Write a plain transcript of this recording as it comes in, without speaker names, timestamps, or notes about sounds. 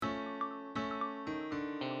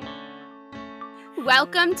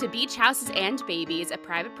Welcome to Beach Houses and Babies, a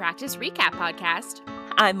private practice recap podcast.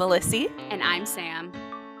 I'm Melissa. And I'm Sam.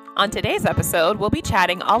 On today's episode, we'll be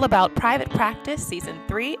chatting all about Private Practice Season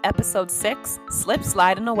 3, Episode 6, Slip,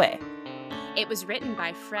 Slide, and Away. It was written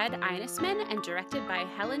by Fred Einesman and directed by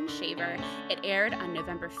Helen Shaver. It aired on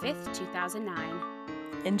November 5th, 2009.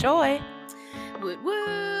 Enjoy! Woot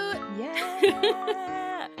woot!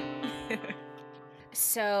 Yeah!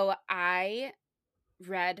 So I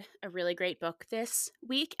read a really great book this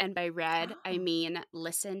week, and by read, I mean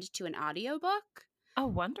listened to an audiobook. Oh,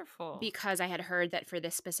 wonderful. Because I had heard that for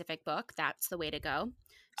this specific book, that's the way to go.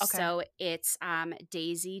 Okay. So it's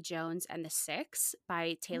Daisy Jones and the Six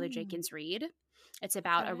by Taylor Jenkins Reid. It's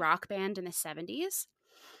about a rock band in the 70s.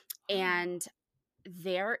 And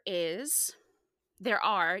there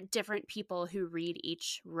are different people who read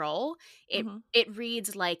each role. It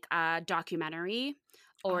reads like a documentary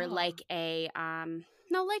or like a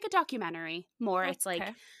like a documentary more. It's like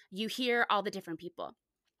you hear all the different people.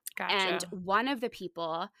 Gotcha. And one of the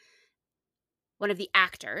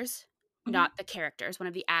actors, not the characters, one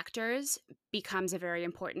of the actors becomes a very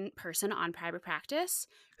important person on Private Practice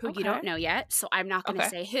who you don't know yet. So I'm not going to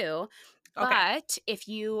say who. But if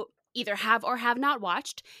you either have or have not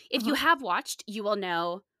watched, if you have watched, you will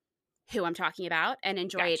know who I'm talking about and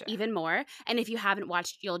enjoy it even more. And if you haven't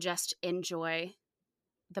watched, you'll just enjoy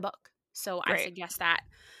the book. So I suggest that.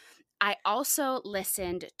 I also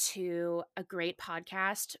listened to a great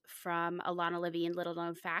podcast from Alana Levine, Little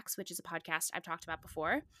Known Facts, which is a podcast I've talked about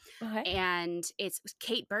before. And it's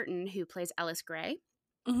Kate Burton, who plays Ellis Gray,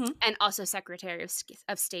 and also Secretary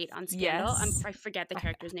of State on Scandal. Yes. I forget the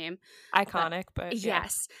character's name. Iconic, but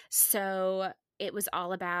yes. So it was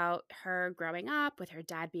all about her growing up with her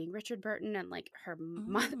dad being Richard Burton, and like her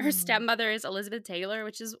stepmother is Elizabeth Taylor,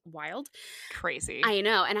 which is wild. Crazy. I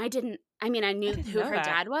know. And I knew who her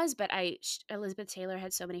dad was, but Elizabeth Taylor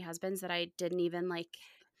had so many husbands that I didn't even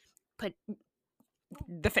put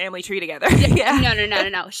the family tree together.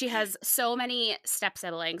 No. She has so many step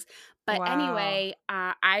siblings. But anyway,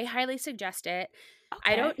 I highly suggest it.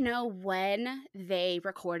 I don't know when they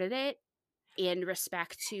recorded it in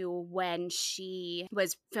respect to when she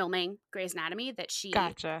was filming Grey's Anatomy, that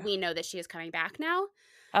we know that she is coming back now.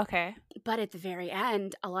 Okay. But at the very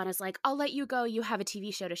end, Alana's like, I'll let you go. You have a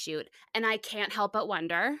TV show to shoot. And I can't help but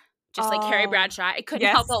wonder, just like Carrie Bradshaw, I couldn't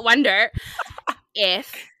help but wonder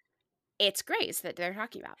if it's Grey's that they're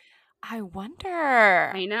talking about. I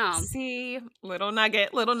wonder. I know. See, little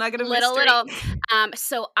nugget of mystery.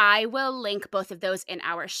 So I will link both of those in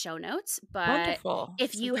our show notes. But wonderful.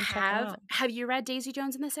 If you have you read Daisy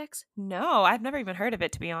Jones and the Six? No, I've never even heard of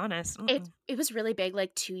it, to be honest. It was really big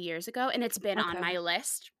 2 years ago, and it's been on my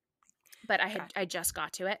list, but I just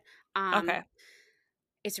got to it.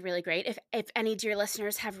 It's really great. If any dear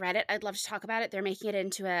listeners have read it, I'd love to talk about it. They're making it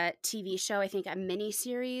into a TV show, I think a mini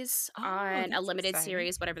series on a limited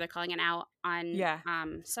series, whatever they're calling it now,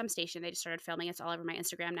 on some station. They just started filming. It's all over my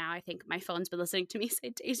Instagram now. I think my phone's been listening to me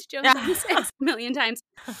say Daisy Jones a million times.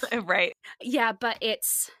 Right. Yeah, but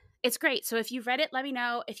it's great. So if you've read it, let me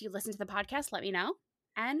know. If you listen to the podcast, let me know.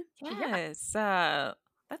 And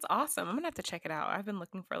that's awesome. I'm gonna have to check it out. I've been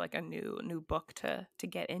looking for a new book to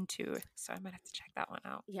get into, so I might have to check that one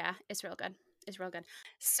out. Yeah, it's real good. It's real good.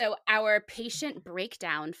 So our patient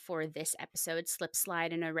breakdown for this episode, Slip,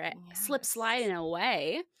 Slide, and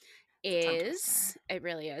Away, is it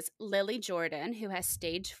really is Lily Jordan, who has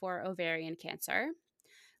stage 4 ovarian cancer,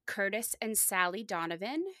 Curtis and Sally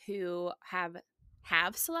Donovan, who have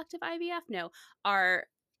selective IVF. No, are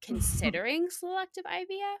considering selective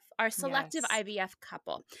IVF, our selective IVF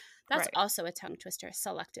couple. That's also a tongue twister.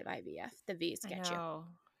 Selective IVF. The V's get you.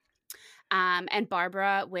 And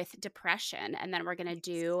Barbara with depression. And then we're going to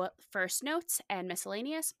do first notes and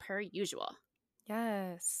miscellaneous per usual.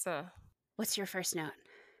 Yes. What's your first note?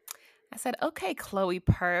 I said, okay, Chloe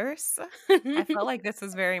Purse. I felt like this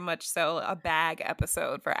is very much so a bag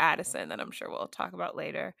episode for Addison that I'm sure we'll talk about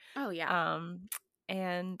later. Oh, yeah.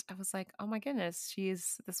 And I was like, oh my goodness,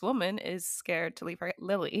 this woman is scared to leave her,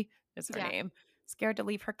 Lily is her name, scared to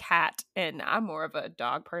leave her cat. And I'm more of a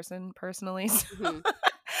dog person personally. So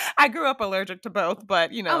I grew up allergic to both,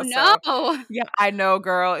 but Oh no. Yeah, I know,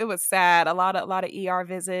 girl. It was sad. A lot of ER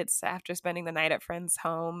visits after spending the night at friends'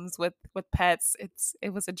 homes with pets.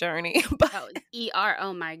 It was a journey. But ER,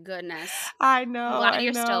 oh my goodness. I know. Glad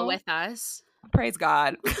you're still with us. Praise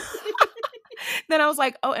God. Then I was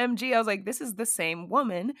like, OMG. I was like, this is the same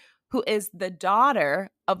woman who is the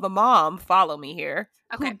daughter of the mom, follow me here,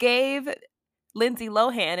 who gave Lindsay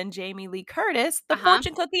Lohan and Jamie Lee Curtis, the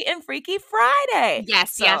fortune cookie in Freaky Friday.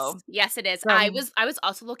 Yes, yes, it is. I was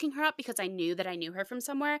also looking her up because I knew that I knew her from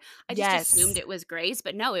somewhere. I just assumed it was Grace,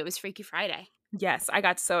 but no, it was Freaky Friday. Yes, I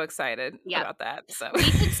got so excited about that. So we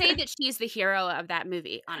could say that she's the hero of that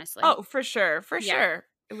movie, honestly. Oh, for sure, sure.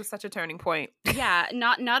 It was such a turning point. Yeah,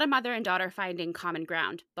 not a mother and daughter finding common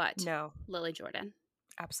ground, but no, Lily Jordan.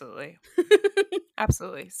 Absolutely.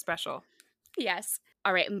 Absolutely special. Yes.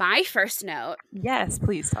 All right, my first note. Yes,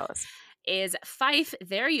 please tell us. Is Fife,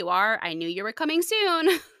 there you are. I knew you were coming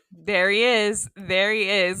soon. There he is. There he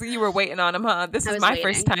is. You were waiting on him, huh? This is my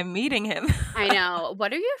first time meeting him. I know.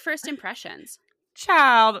 What are your first impressions?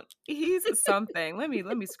 Child, he's something. Let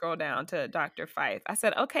me scroll down to Dr. Fife. I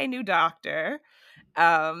said, okay, new doctor.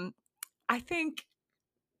 I think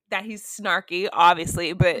that he's snarky,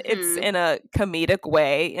 obviously, but it's in a comedic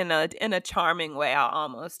way, in a charming way, I'll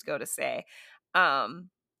almost go to say.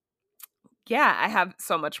 Yeah, I have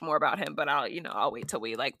so much more about him, but I'll wait till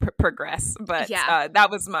we like progress. But that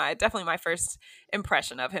was definitely my first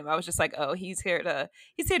impression of him. I was just like, oh, he's here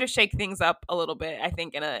to shake things up a little bit. I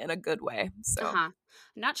think in a good way. So,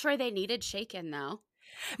 not sure they needed shaken though.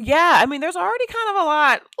 Yeah, I mean, there's already kind of a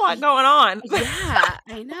lot going on. Yeah,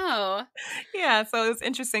 I know. Yeah, so it was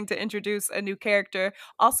interesting to introduce a new character,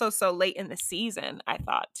 also so late in the season, I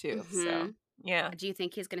thought too. So, yeah. Do you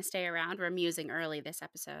think he's going to stay around? We're musing early this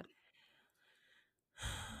episode.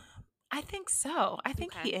 I think so. I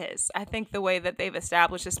think he is. I think the way that they've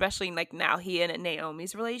established, especially like now he and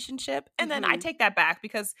Naomi's relationship. And then I take that back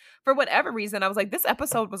because for whatever reason, I was like, this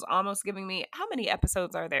episode was almost giving me, how many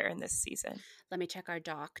episodes are there in this season? Let me check our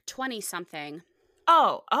doc. 20 something.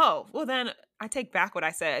 Oh, well then I take back what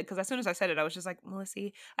I said because as soon as I said it, I was just like, Melissa,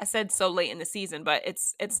 I said so late in the season, but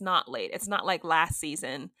it's not late. It's not like last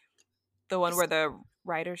season, the one where the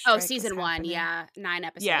writers. Oh, season 1, yeah, 9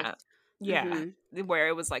 episodes. Yeah, where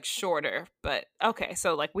it was like shorter, but okay,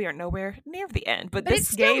 so like we are nowhere near the end, but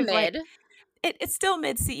this gave like it's still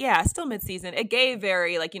still mid-season. It gave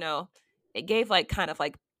very like it gave like kind of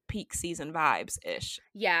like peak season vibes ish.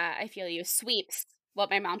 Yeah, I feel you. Sweeps,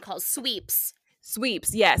 what my mom calls sweeps.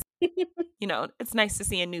 Yes. It's nice to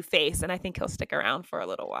see a new face, and I think he'll stick around for a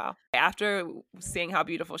little while. After seeing how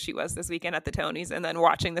beautiful she was this weekend at the Tonys and then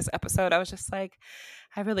watching this episode, I was just like,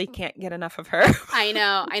 I really can't get enough of her. I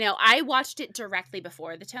know. I watched it directly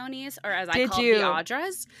before the Tonys, or as I call the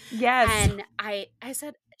Audras. Yes. And I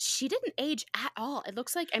said, she didn't age at all. It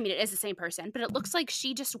looks like, I mean, it is the same person, but it looks like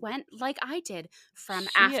she just went like I did from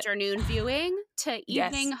afternoon viewing to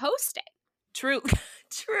evening hosting.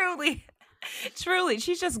 Truly,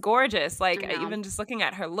 she's just gorgeous. Like even just looking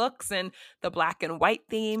at her looks and the black and white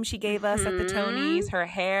theme she gave us at the Tonys, her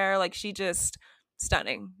hair, like she just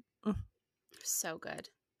stunning. So good.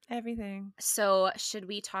 Everything. So should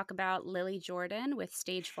we talk about Lily Jordan with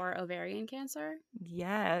stage 4 ovarian cancer?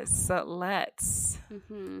 Yes, let's.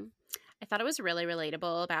 I thought it was really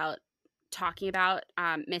relatable about talking about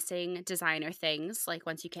missing designer things, like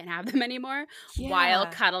once you can't have them anymore, while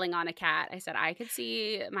cuddling on a cat. I said I could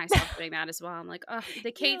see myself doing that as well. I'm like, oh,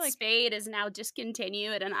 the Kate Spade is now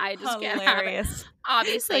discontinued, and I just can't have it.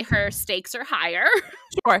 Obviously, her stakes are higher.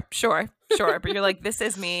 Sure. But you're like, this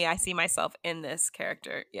is me. I see myself in this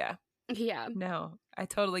character. Yeah. No, I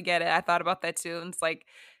totally get it. I thought about that too. And it's like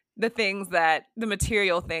the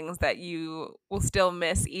material things that you will still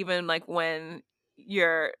miss, even like when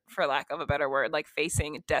you're, for lack of a better word, like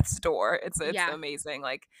facing death's door. It's amazing.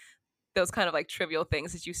 Like those kind of like trivial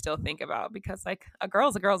things that you still think about because like a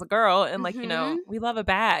girl's a girl, and like we love a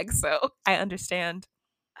bag, so I understand.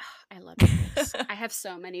 I love bags. I have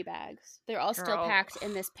so many bags. They're all still packed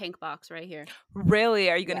in this pink box right here. Really?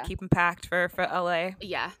 Are you gonna keep them packed for LA?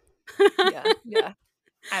 Yeah. Yeah.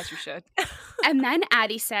 As you should. And then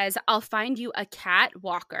Addie says, I'll find you a cat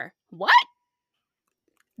walker. What?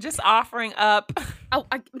 Just offering up. Oh,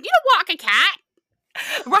 you don't walk a cat.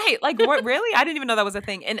 Right. Like, what? Really? I didn't even know that was a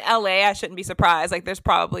thing. In LA, I shouldn't be surprised. Like, there's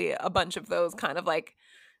probably a bunch of those kind of like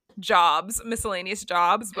jobs, miscellaneous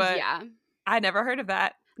jobs, but I never heard of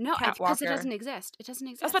that. No, because it doesn't exist. It doesn't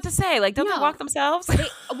exist. I was about to say, like, don't they walk themselves? They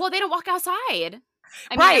don't walk outside.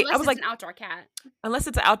 I mean, unless it's an outdoor cat. Unless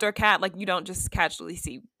it's an outdoor cat, like, you don't just casually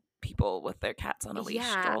see people with their cats on a leash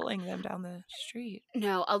strolling them down the street.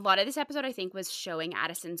 No, a lot of this episode, I think, was showing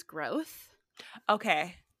Addison's growth.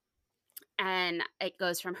 Okay. And it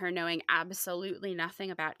goes from her knowing absolutely nothing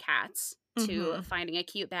about cats to finding a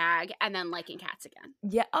cute bag and then liking cats again.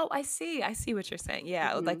 Yeah. Oh, I see what you're saying.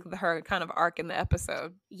 Yeah. Like her kind of arc in the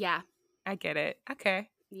episode. Yeah. I get it. Okay.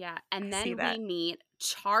 Yeah, and I see then we that. meet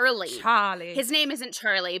Charlie. Charlie. His name isn't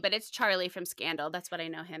Charlie, but it's Charlie from Scandal. That's what I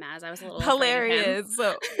know him as. I was a little afraid of him. Hilarious.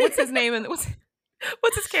 So, what's his name and what's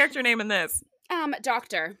his character name in this?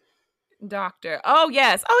 Doctor. Doctor. Oh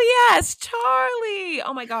yes. Oh yes, Charlie.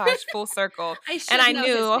 Oh my gosh, full circle. I should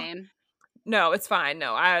know his name. No, it's fine.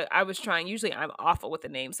 No, I was trying. Usually I'm awful with the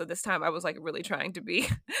name, so this time I was like really trying to be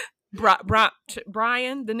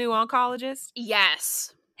Brian, the new oncologist.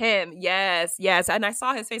 Yes. Him. Yes. And I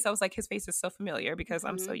saw his face. I was like, his face is so familiar because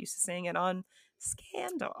I'm so used to seeing it on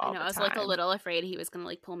Scandal all the time. I was like a little afraid he was gonna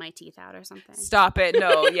like pull my teeth out or something. Stop it.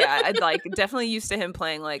 No, yeah. I'd like definitely used to him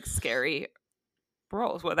playing like scary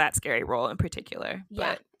roles. Well, that scary role in particular.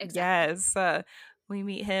 Yeah, but exactly. Yes. We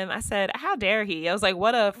meet him. I said, how dare he? I was like,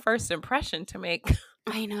 what a first impression to make.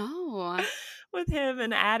 I know. With him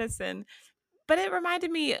and Addison. But it reminded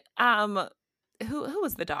me, who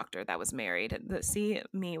was the doctor that was married? See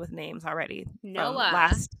me with names already.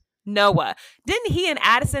 Noah. Didn't he and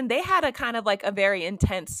Addison, they had a kind of like a very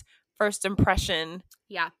intense first impression.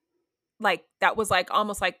 Yeah. Like that was like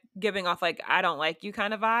almost like giving off like, I don't like you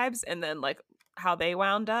kind of vibes. And then like how they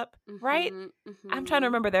wound up, right? I'm trying to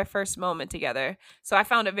remember their first moment together. So I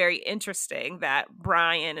found it very interesting that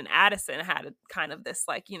Brian and Addison had kind of this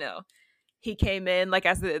like, he came in like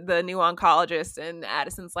as the new oncologist, and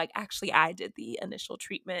Addison's like, actually, I did the initial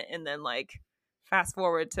treatment. And then like fast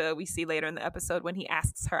forward to we see later in the episode when he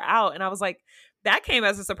asks her out. And I was like, that came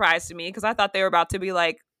as a surprise to me because I thought they were about to be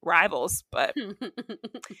like rivals, but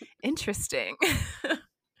interesting.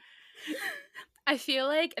 I feel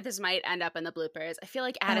like this might end up in the bloopers. I feel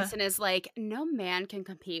like Addison is like, no man can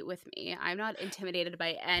compete with me. I'm not intimidated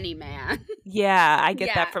by any man. Yeah, I get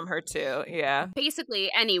that from her too. Yeah.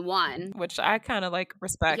 Basically anyone. Which I kind of like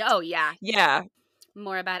respect. Oh, yeah. Yeah.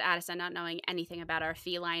 More about Addison not knowing anything about our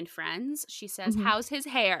feline friends. She says, how's his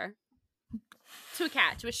hair? To a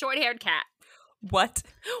cat, to a short-haired cat. What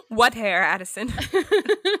hair, Addison? What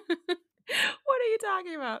are you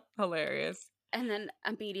talking about? Hilarious. And then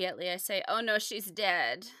immediately I say, oh no, she's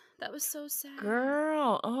dead. That was so sad.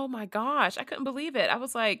 Girl, oh my gosh. I couldn't believe it. I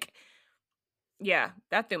was like, yeah,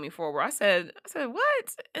 that threw me forward. I said,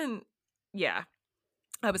 what? And yeah,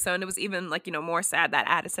 I was so, and it was even like, more sad that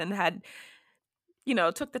Addison had,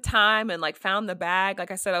 took the time and like found the bag.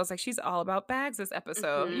 Like I said, I was like, she's all about bags this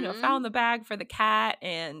episode, found the bag for the cat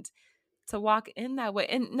and to walk in that way.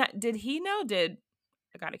 And did he know?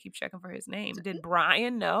 I got to keep checking for his name. Did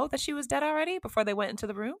Brian know that she was dead already before they went into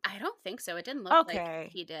the room? I don't think so. It didn't look like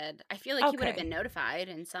he did. I feel like he would have been notified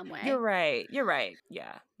in some way. You're right.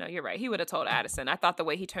 Yeah. No, you're right. He would have told Addison. I thought the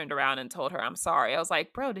way he turned around and told her, I'm sorry. I was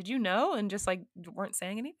like, bro, did you know? And just like weren't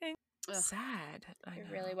saying anything. Ugh. Sad.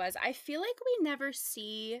 It really was. I feel like we never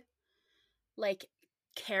see like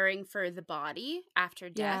caring for the body after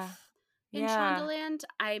death. In Shondaland,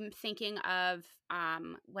 I'm thinking of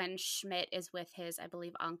when Schmidt is with his, I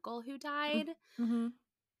believe, uncle who died.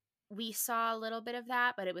 We saw a little bit of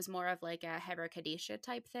that, but it was more of like a Heber Kadisha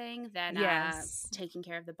type thing than taking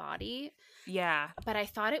care of the body. Yeah. But I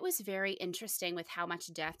thought it was very interesting with how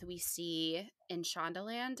much death we see in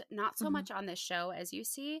Shondaland. Not so much on this show as you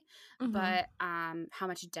see, but how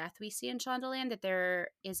much death we see in Shondaland, that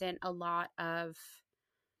there isn't a lot of,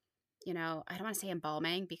 I don't want to say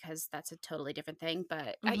embalming because that's a totally different thing,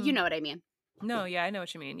 but you know what I mean. No, yeah, I know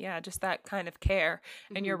what you mean. Yeah, just that kind of care.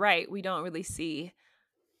 And you're right, we don't really see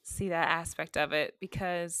that aspect of it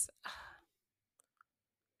because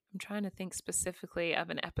I'm trying to think specifically of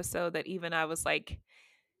an episode that even I was like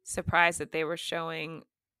surprised that they were showing.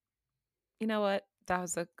 You know what? That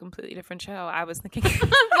was a completely different show. I was thinking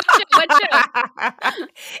what show?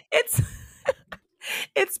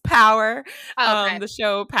 It's Power. Okay. The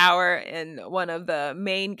show Power, and one of the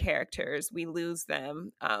main characters, we lose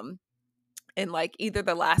them in like either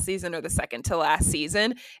the last season or the second to last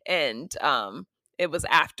season. And it was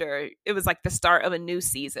like the start of a new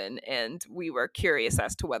season, and we were curious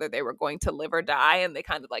as to whether they were going to live or die, and they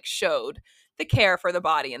kind of like showed the care for the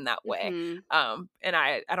body in that way. And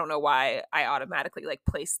I don't know why I automatically like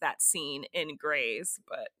placed that scene in Grey's,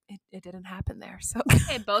 but it didn't happen there. So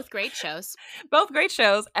okay, both great shows.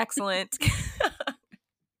 Excellent.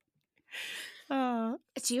 Do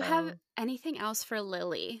you have anything else for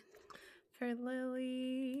Lily? For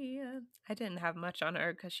Lily, I didn't have much on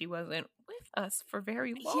her because she wasn't with us for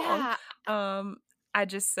very long. Yeah. I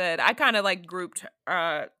just said I kind of like grouped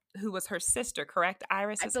who was her sister, correct?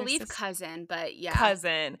 Iris is I believe her sister? cousin, but yeah.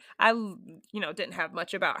 Cousin. I didn't have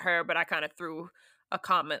much about her, but I kind of threw a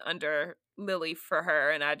comment under Lily for her,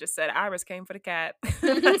 and I just said Iris came for the cat.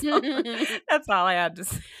 That's all I had to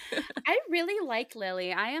say. I really like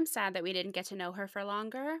Lily. I am sad that we didn't get to know her for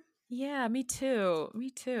longer. Yeah, me too. Me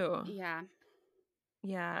too. Yeah.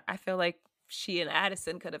 Yeah, I feel like she and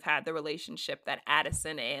Addison could have had the relationship that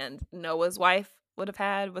Addison and Noah's wife would have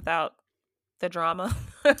had without the drama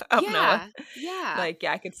of Noah. Yeah. Yeah. Like,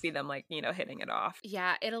 yeah, I could see them, like, hitting it off.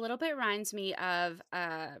 Yeah, it a little bit reminds me of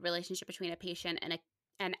a relationship between a patient and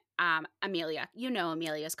Amelia. You know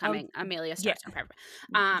Amelia's Oh, coming. Amelia yeah. starts on Private.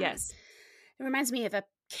 Yes. It reminds me of a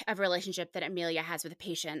relationship that Amelia has with a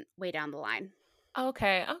patient way down the line.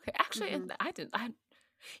 Okay, okay. Actually, Mhm. I didn't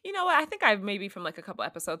you know what? I think I maybe from, like, a couple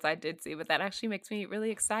episodes I did see, but that actually makes me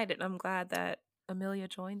really excited. I'm glad that Amelia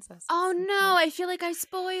joins us. Oh So no, cool. I feel like I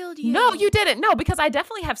spoiled No, you. you didn't. No, because I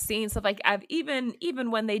definitely have seen stuff like I've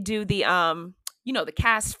even when they do the the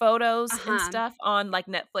cast photos and Uh-huh. stuff on like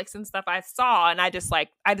Netflix and stuff I saw and I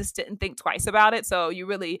just didn't think twice about it. So you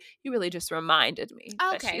really just reminded me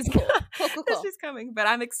that Okay, she's cool. Cool, cool, that cool. she's coming. But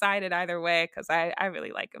I'm excited either way because I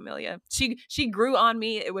really like Amelia. She grew on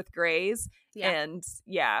me with Grays Yeah. and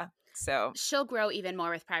yeah. So She'll grow even more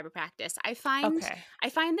with Private Practice. okay. I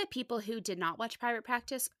find that people who did not watch Private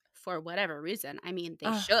Practice for whatever reason, I mean, they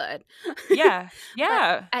Uh, should. yeah. But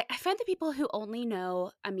Yeah. I find the people who only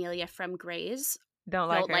know Amelia from Grey's Don't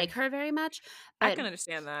like don't her. like her very much. I But can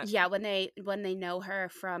understand that. yeah, when they know her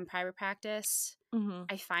from Private Practice, Mhm.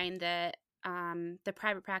 I find that the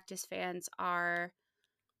Private Practice fans are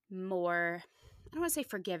more, I don't want to say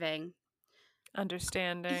forgiving.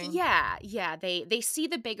 Understanding. Yeah, yeah, they see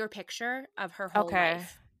the bigger picture of her whole Okay.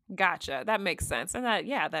 life. Gotcha. That makes sense. And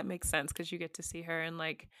that makes sense because you get to see her in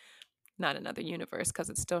like not another universe because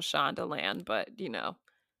it's still Shonda Land, but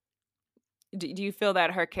do you feel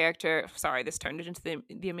that her character sorry, this turned it into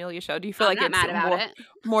the Amelia show. Do you feel I'm like not it's mad about it.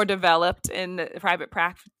 more developed in the private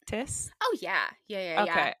practice? Oh yeah, yeah, yeah,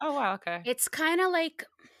 yeah. Okay. Oh wow, okay. It's kind of like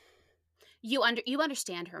you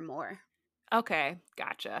understand her more. Okay.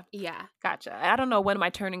 Gotcha. Yeah. Gotcha. I don't know when my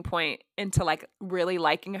turning point into like really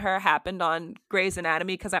liking her happened on Grey's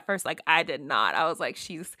Anatomy because at first like I did not. I was like,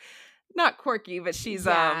 she's not quirky, but she's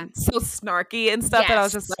Yeah. so snarky and stuff that I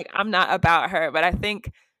was just Yes. like, I'm not about her. But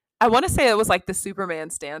I want to say it was like the Superman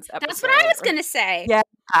stance That's what I episode. was gonna say. Yeah,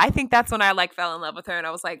 I think that's when I like fell in love with her and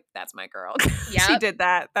I was like, that's my girl. She Yep. did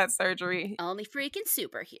that surgery. Only freaking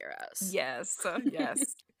superheroes. Yes.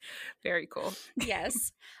 Yes. Very cool.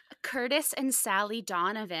 Yes. Curtis and Sally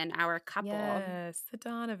Donovan, our couple. Yes, the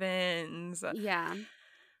Donovans. Yeah.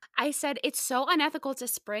 I said it's so unethical to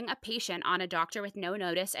spring a patient on a doctor with no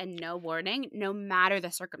notice and no warning, no matter the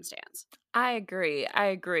circumstance. I agree. I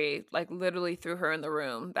agree. Like literally threw her in the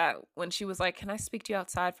room. That when she was like, "Can I speak to you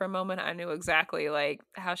outside for a moment?" I knew exactly like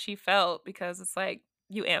how she felt because it's like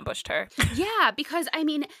you ambushed her. Yeah, because I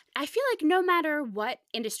mean, I feel like no matter what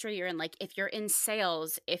industry you're in, like if you're in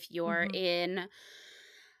sales, if you're Mhm. in,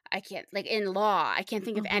 I can't, like in law, I can't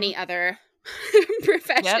think of Mhm. any other Yep.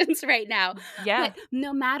 professions right now. Yeah. But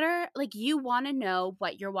no matter, like you want to know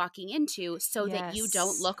what you're walking into so that you don't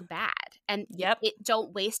Yes. look bad and Yep. it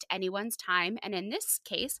don't waste anyone's time. And in this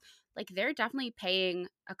case, like they're definitely paying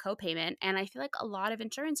a copayment. And I feel like a lot of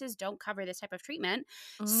insurances don't cover this type of treatment.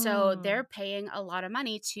 So they're Mm. paying a lot of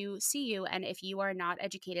money to see you. And if you are not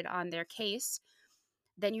educated on their case,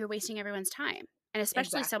 then you're wasting everyone's time. And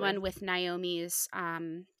especially Exactly. someone with Naomi's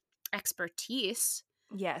expertise,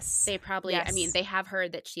 Yes. they probably, I mean, Yes. they have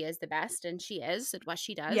heard that she is the best, and she is at what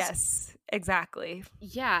she does. Yes. Exactly.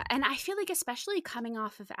 Yeah, and I feel like especially coming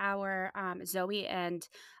off of our Zoe and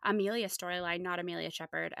Amelia storyline, not Amelia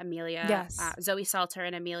Shepherd, Yes. Zoe Salter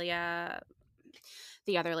and Amelia,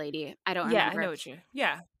 the other lady. I don't Yeah, I remember know what you.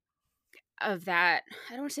 Yeah. of that.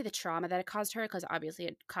 I don't want to say the trauma that it caused her because obviously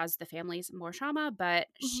it caused the families more trauma, but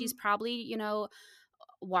she's Mhm. probably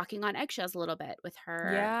walking on eggshells a little bit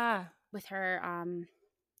Yeah. with her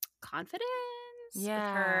confidence, with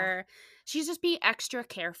Yeah. her, she's just being extra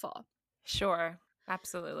careful. Sure.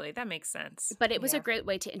 Absolutely. That makes sense. But it was a Yeah. great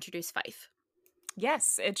way to introduce Fife.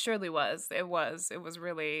 Yes, it surely was. It was. It was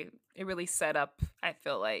really it really set up, I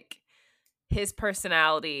feel like, his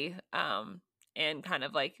personality and kind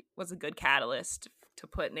of like was a good catalyst to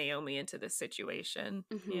put Naomi into this situation.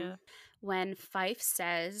 Hmm. Yeah. When Fife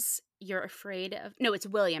says you're afraid of, no, it's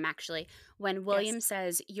William actually. When Yes. William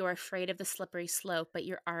says you're afraid of the slippery slope, but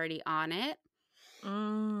you're already on it.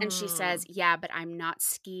 And she says, Mm. yeah, but I'm not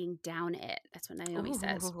skiing down it. That's what Naomi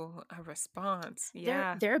says. Ooh, a response.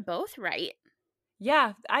 Yeah. They're both right.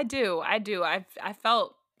 Yeah, I do. I do. I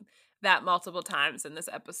felt that multiple times in this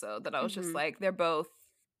episode that I was just Hmm. like they're both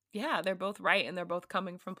right and they're both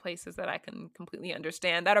coming from places that I can completely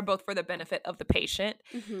understand that are both for the benefit of the patient.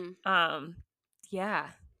 Hmm. Um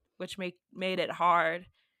yeah, which made it hard.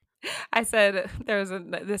 I said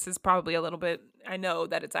this is probably a little bit, I know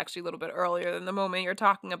that it's actually a little bit earlier than the moment you're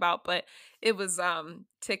talking about, but it was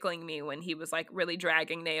tickling me when he was like really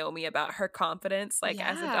dragging Naomi about her confidence, like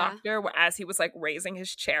as a Yeah. doctor, as he was like raising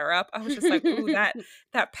his chair up. I was just like, ooh,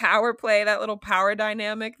 that power play, that little power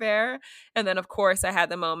dynamic there. And then of course I had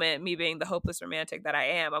the moment, me being the hopeless romantic that I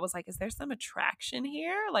am, I was like, is there some attraction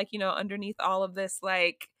here? Like, underneath all of this,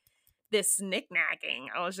 like this knick-knacking.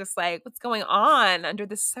 I was just like, what's going on under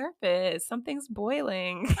the surface? Something's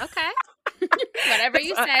boiling. Okay. Whatever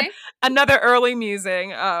you say. Another early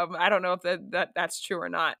musing. I don't know if that's true or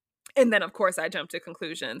not. And then, of course, I jumped to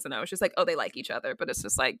conclusions and I was just like, oh, they like each other. But it's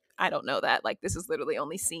just like, I don't know that. Like, this is literally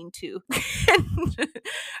only scene 2.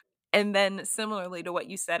 And then similarly to what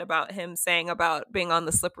you said about him saying about being on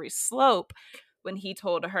the slippery slope, when he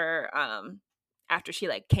told her after she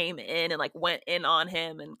like came in and like went in on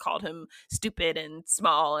him and called him stupid and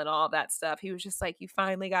small and all that stuff, he was just like, you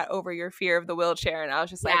finally got over your fear of the wheelchair. And I was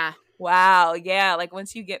just like, wow, yeah, like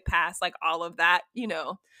once you get past like all of that,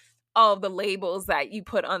 all of the labels that you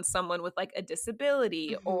put on someone with like a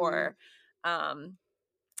disability or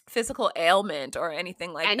physical ailment or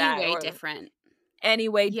anything like that, anyway different,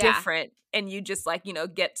 different, and you just like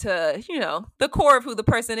get to the core of who the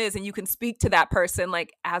person is, and you can speak to that person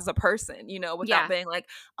like as a person, without being like,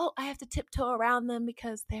 oh, I have to tiptoe around them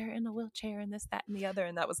because they're in a wheelchair and this, that, and the other.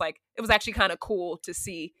 And that was like, it was actually kind of cool to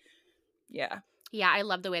see. Yeah, I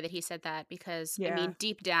love the way that he said that, because I mean,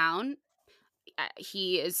 deep down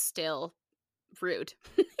he is still rude.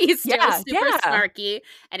 He's still super snarky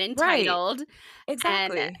and entitled. Right.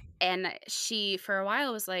 Exactly. And she for a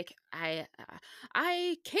while was like, I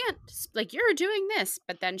can't, like, you're doing this.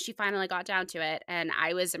 But then she finally got down to it, and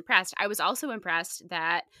I was impressed. I was also impressed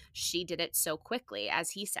that she did it so quickly,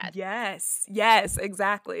 as he said. Yes,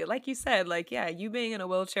 exactly. Like you said, like, yeah, you being in a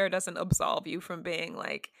wheelchair doesn't absolve you from being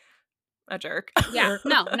like a jerk. Yeah,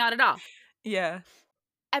 no, not at all. Yeah.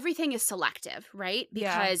 Everything is selective, right?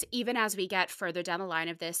 Because even as we get further down the line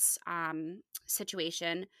of this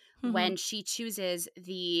situation, when she chooses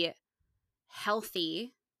the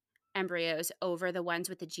healthy embryos over the ones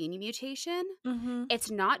with the gene mutation, it's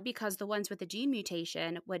not because the ones with the gene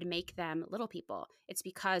mutation would make them little people. It's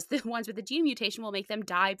because the ones with the gene mutation will make them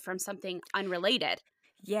die from something unrelated.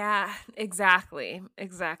 Yeah, exactly.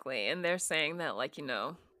 And they're saying that, like,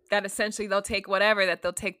 that essentially they'll take whatever, that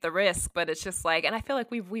they'll take the risk. But it's just like, and I feel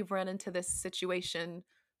like we've run into this situation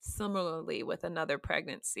similarly with another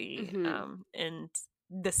pregnancy in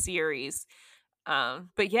the series.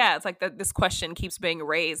 But yeah, it's like this question keeps being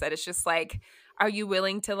raised, that it's just like, are you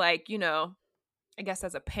willing to, like, I guess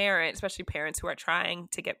as a parent, especially parents who are trying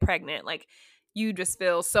to get pregnant, like, you just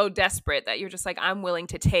feel so desperate that you're just like, I'm willing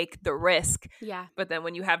to take the risk. Yeah. But then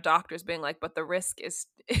when you have doctors being like, but the risk is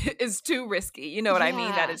too risky, you know what I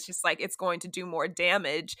mean? That it's just like, it's going to do more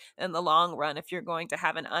damage in the long run if you're going to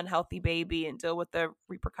have an unhealthy baby and deal with the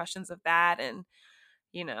repercussions of that. And,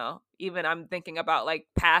 even I'm thinking about like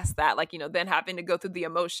past that, like, then having to go through the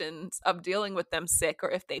emotions of dealing with them sick,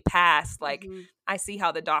 or if they pass, like, I see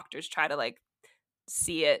how the doctors try to like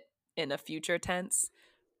see it in a future tense.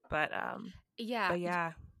 But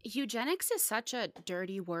eugenics is such a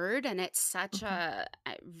dirty word, and it's such a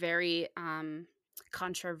very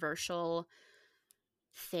controversial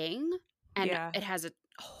thing, and it has a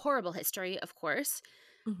horrible history, of course.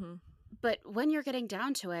 But when you're getting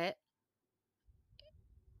down to it,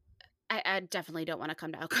 I definitely don't want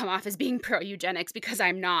to come off as being pro eugenics, because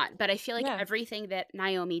I'm not. But I feel like everything that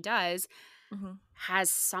Naomi does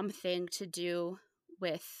has something to do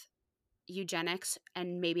with eugenics,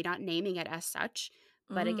 and maybe not naming it as such,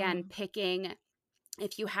 but again, picking,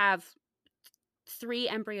 if you have 3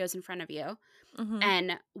 embryos in front of you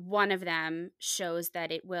and one of them shows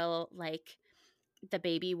that it will, like, the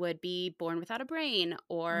baby would be born without a brain,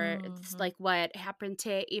 or it's like what happened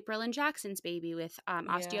to April and Jackson's baby with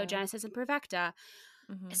osteogenesis imperfecta,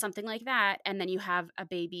 something like that, and then you have a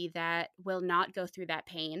baby that will not go through that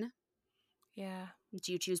pain.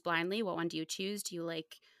 Do you choose blindly? What one do you choose? Do you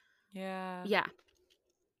like Yeah.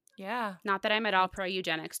 Not that I'm at all pro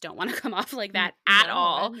eugenics. Don't want to come off like that at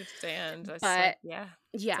all. I understand. But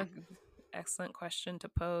it's an excellent question to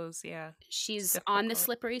pose. Yeah. She's on the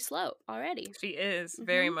slippery slope already. She is,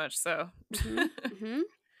 very much so.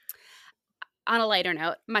 On a lighter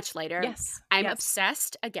note, much lighter. I'm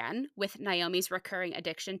obsessed again with Naomi's recurring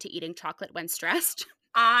addiction to eating chocolate when stressed.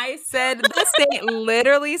 I said the same,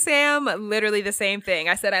 literally, Sam, literally the same thing.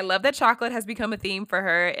 I said, I love that chocolate has become a theme for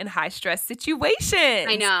her in high stress situations.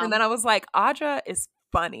 I know. And then I was like, Audra is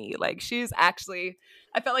funny. Like, she's actually,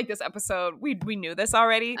 I felt like this episode, we knew this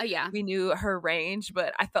already. Oh, yeah. We knew her range,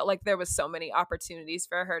 but I felt like there was so many opportunities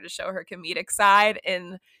for her to show her comedic side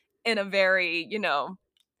in a very, you know,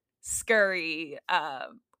 scurry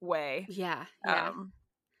way. Yeah.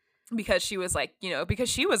 Because she was like, you know, because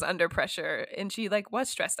she was under pressure and she like was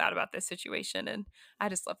stressed out about this situation. And I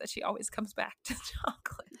just love that she always comes back to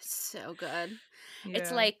chocolate. So good. Yeah.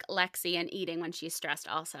 It's like Lexi and eating when she's stressed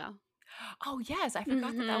also. Oh, yes. I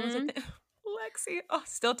forgot that was a thing. Lexi. Oh,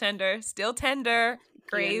 still tender.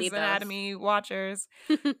 Grey's Anatomy watchers.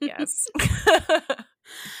 Yes.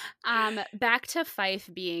 Back to Fife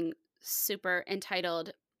being super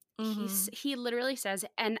entitled. He literally says,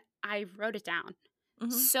 and I wrote it down.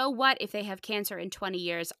 So what if they have cancer in 20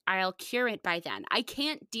 years? I'll cure it by then. I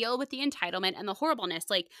can't deal with the entitlement and the horribleness.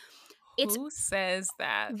 Like, who says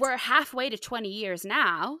that? We're halfway to 20 years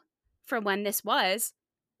now from when this was.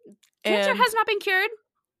 Cancer has not been cured.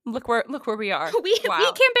 Look where we are. We can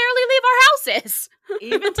barely leave our houses.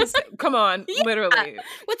 Even to say, come on, literally.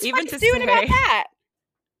 What's even Fife doing about that?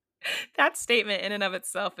 That statement in and of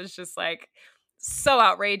itself is just like so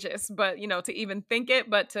outrageous, but you know, to even think it,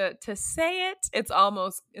 but to say it, it's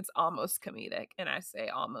almost comedic, and I say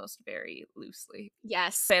almost very loosely.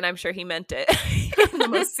 Yes. And I'm sure he meant it in the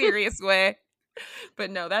most serious way. But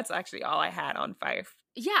no, that's actually all I had on Fife.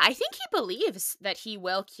 Yeah, I think he believes that he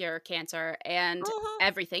will cure cancer and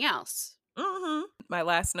everything else. My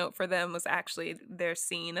last note for them was actually their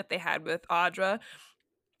scene that they had with Audra.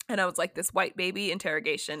 And I was like, this white baby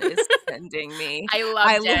interrogation is sending me. I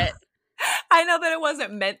loved it. I know that it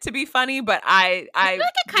wasn't meant to be funny, but I feel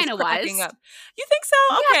like it kind of was. You think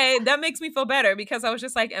so? Okay, yeah. That makes me feel better because I was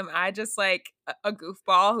just like, am I just like a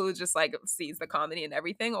goofball who just like sees the comedy and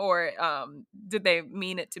everything, or did they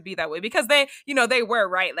mean it to be that way? Because they, you know, they were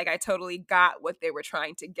right. Like I totally got what they were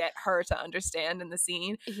trying to get her to understand in the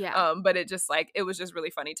scene. Yeah. But it just like it was just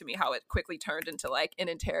really funny to me how it quickly turned into like an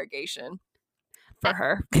interrogation for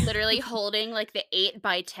her. Literally holding like the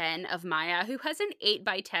 8x10 of Maya, who has an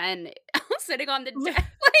 8x10 sitting on the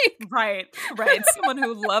deck. Right. Someone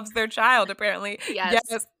who loves their child, apparently. Yes.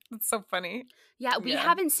 It's so funny. Yeah, we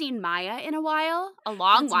haven't seen Maya in a while, a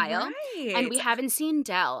long while. Right. And we haven't seen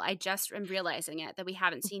Del. I just am realizing it, that we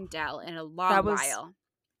haven't seen Del in a long while.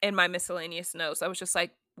 In my miscellaneous notes, I was just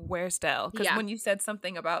like, where's Del? Because when you said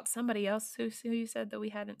something about somebody else who you said that we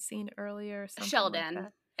hadn't seen earlier or something Sheldon. Like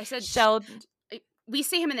that. I said Sheldon. We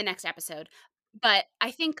see him in the next episode, but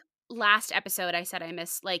I think last episode I said I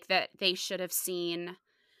missed like that they should have seen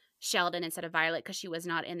Sheldon instead of Violet because she was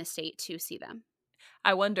not in the state to see them.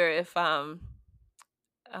 I wonder if oh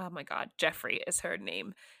my god, Jeffrey is her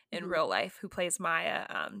name in real life, who plays Maya.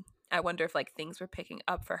 I wonder if like things were picking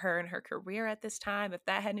up for her in her career at this time, if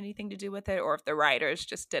that had anything to do with it, or if the writers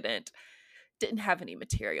just didn't have any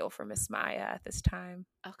material for Miss Maya at this time.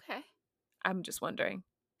 Okay. I'm just wondering.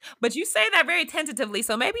 But you say that very tentatively,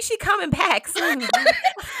 so maybe she coming back soon.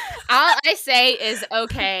 All I say is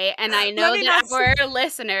okay, and I know that our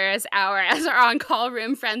listeners, as our on-call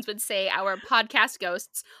room friends would say, our podcast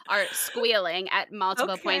ghosts are squealing at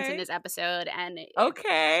multiple points in this episode. And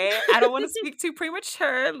okay, I don't want to speak too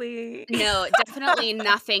prematurely. No, definitely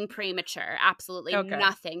nothing premature. Absolutely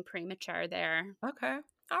nothing premature there. Okay.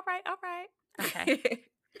 All right. Okay.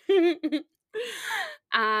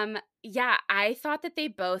 Yeah, I thought that they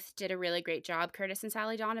both did a really great job, Curtis and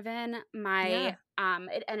Sally Donovan.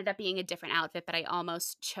 It ended up being a different outfit, but I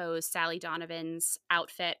almost chose Sally Donovan's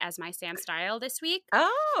outfit as my Sam style this week.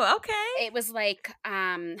 Oh, okay. It was like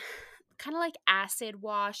kind of like acid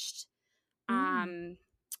washed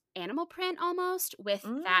animal print almost, with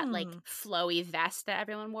that like flowy vest that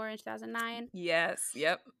everyone wore in 2009. Yes,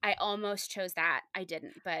 yep. I almost chose that. I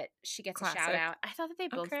didn't, but she gets a shout out. I thought that they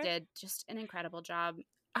both did just an incredible job.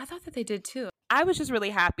 I thought that they did too. I was just really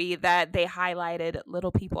happy that they highlighted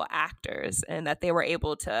Little People actors and that they were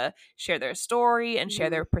able to share their story and share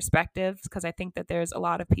their perspectives, because I think that there's a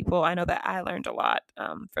lot of people. I know that I learned a lot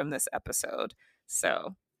from this episode.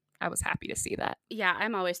 So I was happy to see that. Yeah,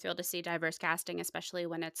 I'm always thrilled to see diverse casting, especially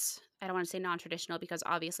when it's, I don't want to say non-traditional, because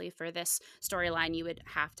obviously for this storyline you would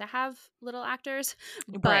have to have little actors.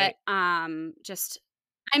 Right. But I'm just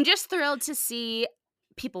thrilled to see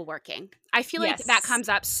people working. I feel like that comes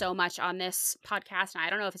up so much on this podcast, and I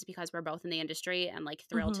don't know if it's because we're both in the industry and like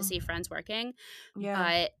thrilled to see friends working.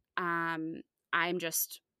 Yeah. But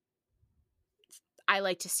I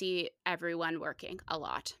like to see everyone working a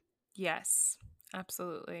lot. Yes.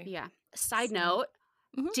 Absolutely. Yeah. Side note,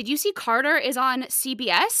 did you see Carter is on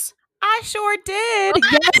CBS? I sure did.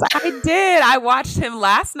 Yes, I did. I watched him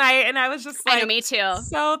last night and I was just like, I know, me too.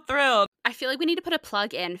 So thrilled. I feel like we need to put a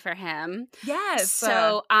plug in for him. Yes.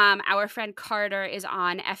 So, our friend Carter is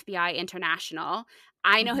on FBI International.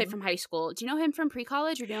 I know him Mm-hmm. from high school. Do you know him from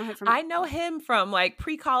pre-college, or do you know him from? I know him from like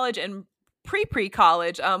pre-college and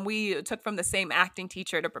pre-college. We took from the same acting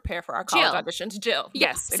teacher to prepare for our college auditions. Jill. Yeah,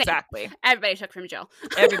 yes, same. Exactly. Everybody took from Jill.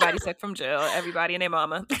 Everybody took from Jill. Everybody and their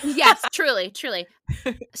mama. Yes, truly.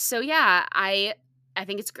 So yeah, I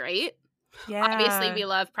think it's great. Yeah. Obviously, we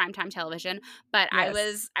love primetime television, but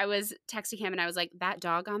Yes. I was texting him and I was like, that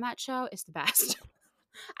dog on that show is the best.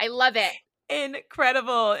 I love it.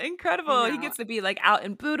 Incredible. He gets to be like out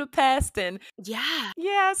in Budapest and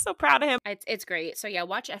yeah, so proud of him. It's great. So yeah,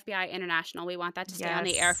 watch FBI International. We want that to stay on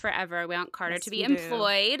the air forever. We want Carter to be we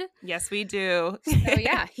employed. Do. Yes, we do. So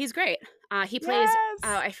yeah, he's great. He plays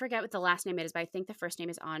I forget what the last name is, but I think the first name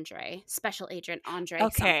is Andre. Special Agent Andre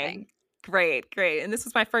something. Great. And this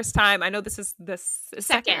was my first time. I know this is the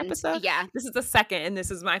second episode. Yeah. This is the second, and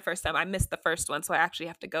this is my first time. I missed the first one, so I actually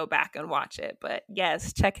have to go back and watch it. But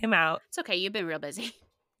yes, check him out. It's okay. You've been real busy.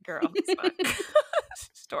 Girl, it's fine.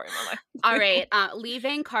 Story of my life. All right.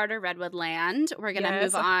 Leaving Carter Redwood Land, we're going to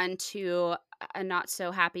move on to a not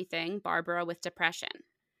so happy thing, Barbara with depression.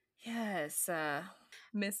 Yes.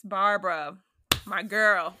 Miss Barbara, my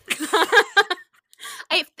girl.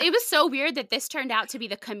 It was so weird that this turned out to be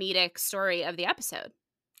the comedic story of the episode.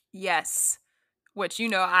 Yes. Which,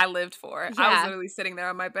 I lived for. Yeah. I was literally sitting there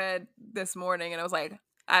on my bed this morning and I was like,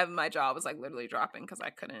 my jaw was like literally dropping because I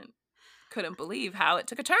couldn't believe how it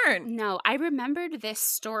took a turn. No, I remembered this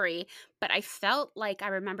story, but I felt like I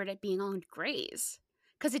remembered it being on Grey's.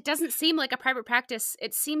 Because it doesn't seem like a private practice.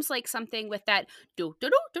 It seems like something with that the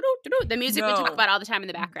music we talk about all the time in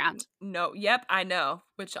the background. No, yep, I know.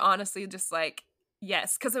 Which honestly, just like,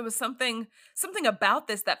 yes, because it was something about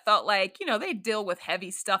this that felt like, they deal with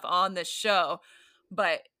heavy stuff on this show,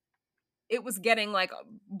 but it was getting like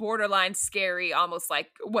borderline scary, almost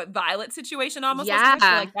like what Violet situation almost was. I feel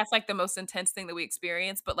like that's like the most intense thing that we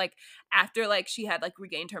experienced. But like after like she had like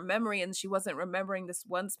regained her memory and she wasn't remembering this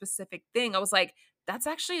one specific thing, I was like, that's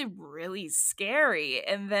actually really scary.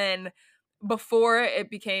 And then before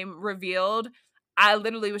it became revealed, I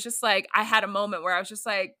literally was just like, I had a moment where I was just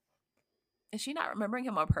like, is she not remembering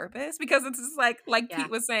him on purpose? Because it's just like Pete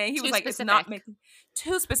was saying, he was like, it's not making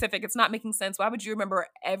too specific. It's not making sense. Why would you remember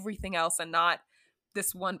everything else and not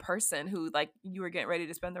this one person who like you were getting ready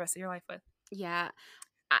to spend the rest of your life with? Yeah.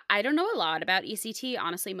 I don't know a lot about ECT.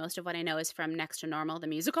 Honestly, most of what I know is from Next to Normal, the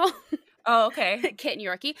musical. Oh, okay. Kit and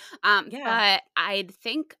Yorkie. But I'd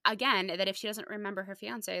think again that if she doesn't remember her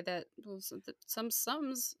fiance, that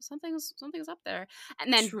something's up there.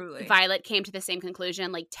 And then Violet came to the same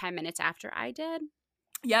conclusion like 10 minutes after I did.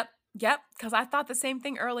 Yep. Because I thought the same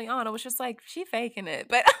thing early on. I was just like, she faking it.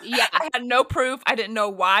 But I had no proof. I didn't know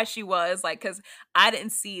why she was like, because I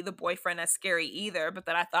didn't see the boyfriend as scary either. But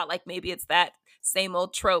then I thought like maybe it's that same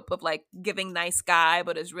old trope of like giving nice guy,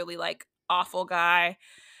 but is really like awful guy.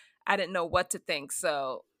 I didn't know what to think.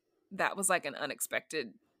 So that was like an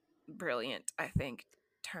unexpected, brilliant, I think,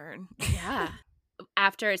 turn. Yeah.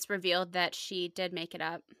 After it's revealed that she did make it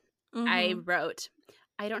up, I wrote,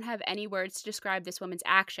 I don't have any words to describe this woman's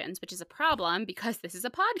actions, which is a problem because this is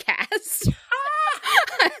a podcast.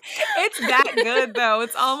 It's that good, though.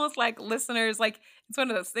 It's almost like listeners, like, it's one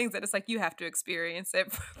of those things that it's like you have to experience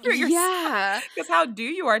it for yourself. Yeah. Because how do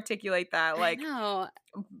you articulate that? Like,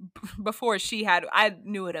 before I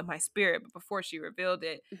knew it in my spirit, but before she revealed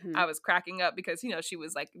it, I was cracking up because, she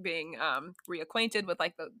was like being reacquainted with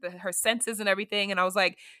like her senses and everything. And I was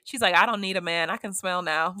like, she's like, I don't need a man. I can smell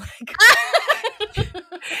now.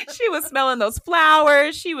 She was smelling those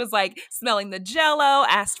flowers. She was like smelling the Jell-O,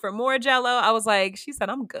 asked for more Jell-O. I was like, she said,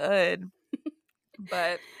 I'm good.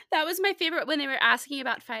 But that was my favorite when they were asking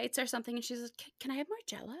about fights or something. And she's like, can I have more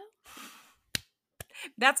Jell-O?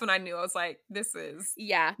 That's when I knew. I was like, this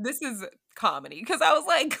is comedy. Because I was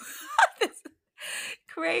like, this is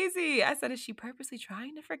crazy. I said, is she purposely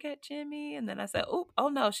trying to forget Jimmy? And then I said, oh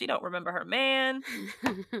no, she don't remember her man.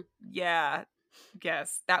 Yeah.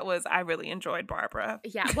 Yes, I really enjoyed Barbara.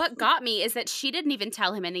 Yeah, what got me is that she didn't even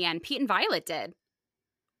tell him in the end. Pete and Violet did.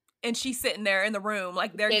 And she's sitting there in the room,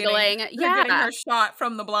 like they're getting her shot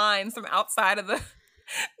from the blinds from outside of the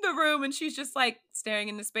room, and she's just like staring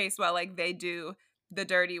into space while like they do the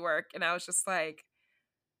dirty work. And I was just like,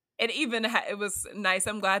 it was nice.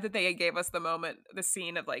 I'm glad that they gave us the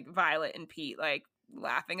scene of like Violet and Pete like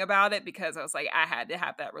laughing about it, because I was like, I had to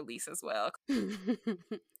have that release as well.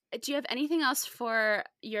 Do you have anything else for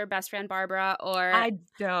your best friend Barbara? Or I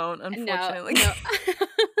don't, unfortunately. No.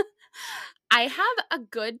 I have a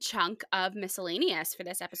good chunk of miscellaneous for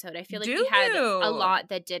this episode. I feel like we had a lot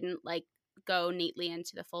that didn't like go neatly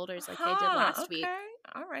into the folders like they did last week. Okay.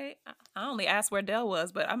 All right. I only asked where Dell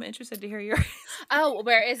was, but I'm interested to hear yours. Oh,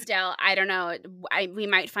 where is Dell? I don't know. We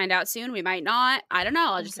might find out soon. We might not. I don't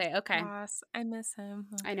know. I'll just say, okay. Cross. I miss him.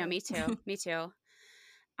 Okay. I know. Me too. Me too.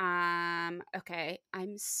 Okay.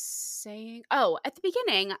 I'm saying, at the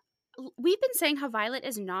beginning, we've been saying how Violet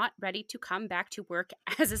is not ready to come back to work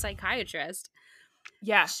as a psychiatrist.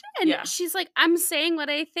 Yeah. And she's like, I'm saying what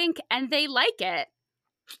I think, and they like it.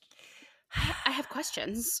 I have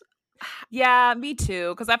questions. Yeah, me too.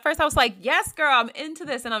 Because at first I was like, yes, girl, I'm into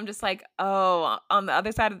this. And I'm just like, oh, on the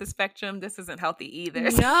other side of the spectrum, this isn't healthy either.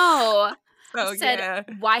 No. So,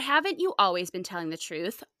 said, why haven't you always been telling the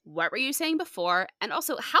truth? What were you saying before? And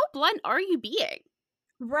also, how blunt are you being?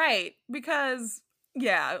 Right. Because,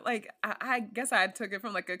 yeah, like, I guess I took it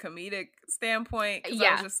from, like, a comedic standpoint. Because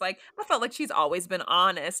I was just like, I felt like she's always been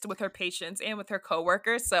honest with her patients and with her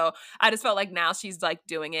coworkers. So I just felt like now she's, like,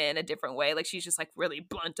 doing it in a different way. Like, she's just, like, really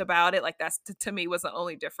blunt about it. Like, that's, to me, was the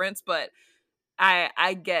only difference. But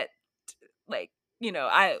I get, like, you know,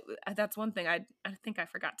 that's one thing I think I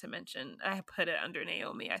forgot to mention. I put it under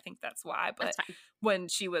Naomi. I think that's why. But when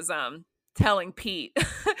she was telling Pete,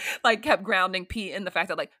 like, kept grounding Pete in the fact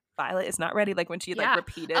that, like, Violet is not ready. Like, when she like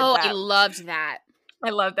repeated that. I loved that.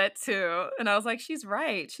 I love that too. And I was like, she's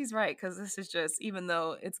right. She's right. Because this is just, even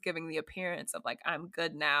though it's giving the appearance of, like, I'm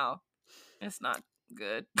good now, it's not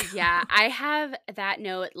good. Yeah, I have that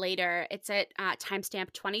note later. It's at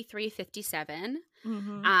timestamp 23:57.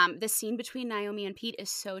 Mm-hmm. The scene between Naomi and Pete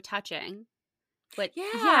is so touching. But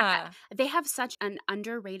they have such an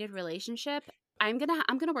underrated relationship. I'm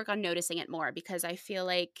gonna work on noticing it more because I feel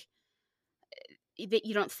like that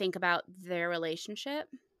you don't think about their relationship.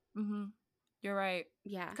 Mm-hmm. You're right.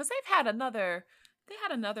 Yeah, because they had another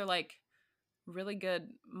like really good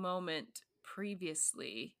moment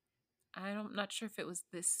previously. I'm not sure if it was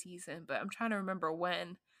this season, but I'm trying to remember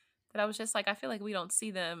when. That I was just like, I feel like we don't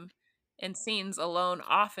see them in scenes alone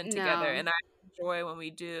often together, and I enjoy when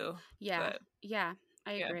we do. Yeah,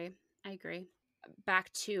 I agree.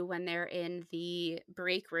 Back to when they're in the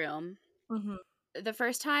break room. Mm-hmm. The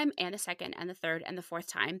first time and the second and the third and the fourth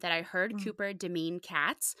time that I heard Cooper demean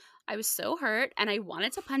cats, I was so hurt and I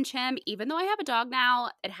wanted to punch him. Even though I have a dog now,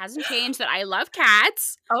 it hasn't changed that I love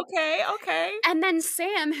cats. Okay. And then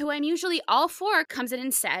Sam, who I'm usually all for, comes in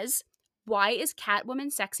and says, why is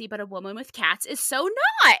Catwoman sexy but a woman with cats is so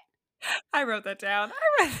not? I wrote that down.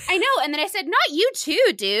 I know. And then I said, not you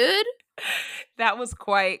too, dude. That was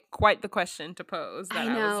quite the question to pose. That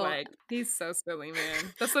I was like, he's so silly,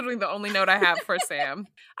 man. That's literally the only note I have for Sam.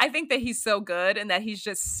 I think that he's so good and that he's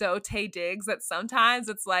just so Taye Diggs that sometimes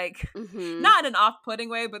it's like, not in an off-putting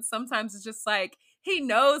way, but sometimes it's just like, he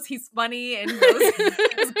knows he's funny and knows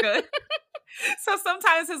he's good. So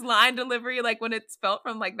sometimes his line delivery, like when it's felt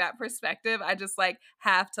from like that perspective, I just like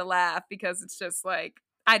have to laugh because it's just like,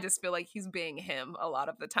 I just feel like he's being him a lot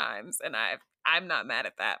of the times. And I'm not mad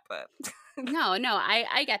at that, but no,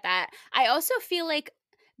 I get that. I also feel like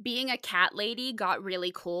being a cat lady got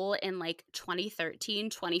really cool in like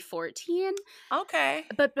 2013, 2014. Okay.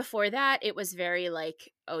 But before that, it was very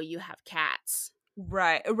like, oh, you have cats.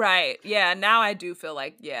 Right. Yeah, now I do feel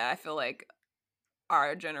like, I feel like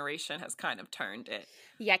our generation has kind of turned it.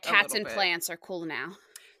 Yeah, cats and plants are cool now.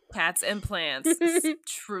 Cats and plants.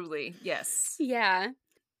 Truly, yes. Yeah.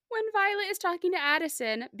 When Violet is talking to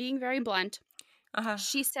Addison, being very blunt,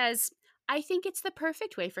 she says, I think it's the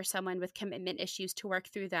perfect way for someone with commitment issues to work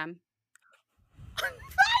through them.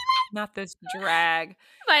 Not this drag.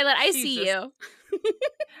 Violet, I see you.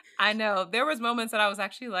 I know. There was moments that I was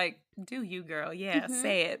actually like, do you, girl? Yeah,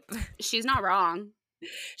 say it. She's not wrong.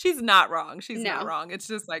 She's not wrong. She's not wrong. It's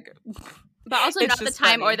just like... But also not the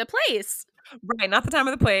time or the place. Right, not the time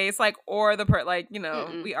or the place, like, or the like, you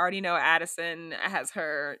know, we already know Addison has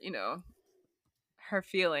her, you know, her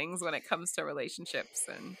feelings when it comes to relationships,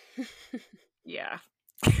 and yeah.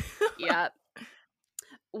 Yep.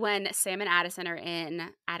 When Sam and Addison are in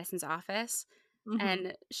Addison's office,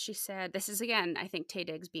 and she said, this is again, I think Taye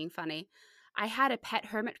Diggs being funny, I had a pet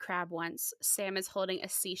hermit crab once. Sam is holding a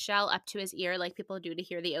seashell up to his ear like people do to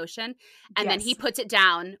hear the ocean. And then he puts it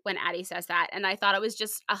down when Addie says that. And I thought it was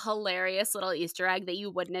just a hilarious little Easter egg that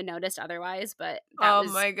you wouldn't have noticed otherwise. But that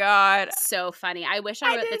was my God. So funny. I wish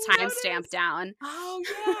I wrote the timestamp down. Oh,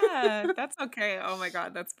 yeah. That's okay. Oh, my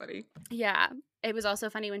God. That's funny. Yeah. It was also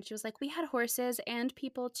funny when she was like, we had horses and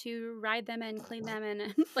people to ride them and clean them.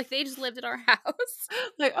 And like they just lived at our house.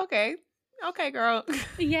 Like, okay, girl.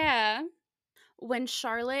 Yeah. When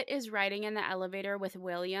Charlotte is riding in the elevator with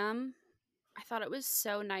William, I thought it was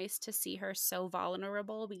so nice to see her so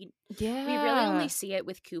vulnerable. We really only Yeah. see it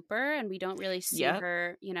with Cooper, and we don't really see Yep.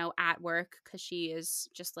 her, at work because she is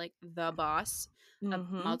just like the boss of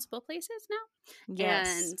Mhm. multiple places now.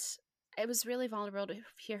 Yes. And it was really vulnerable to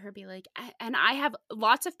hear her be like, and I have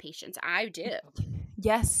lots of patience. I do.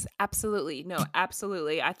 Yes, absolutely. No,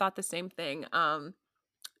 absolutely. I thought the same thing.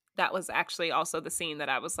 That was actually also the scene that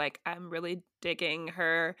I was like, I'm really digging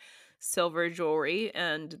her silver jewelry,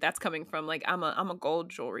 and that's coming from like I'm a gold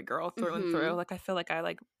jewelry girl through and through. Hmm. Like I feel like I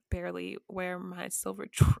like barely wear my silver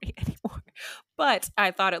jewelry anymore. But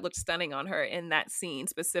I thought it looked stunning on her in that scene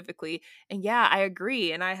specifically. And yeah, I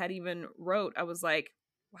agree. And I had even wrote, I was like,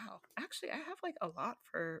 wow, actually I have like a lot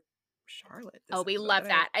for Charlotte Oh, this we episode love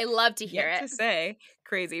that I have that. I love to hear yet it. to say.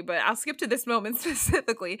 Crazy, but I'll skip to this moment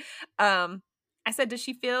specifically. Um I said, does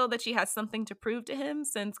she feel that she has something to prove to him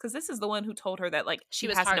since, because this is the one who told her that like She she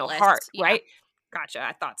was has no heartless. heart, Yeah. right? Gotcha.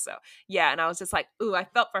 I thought so. Yeah. And I was just like, ooh, I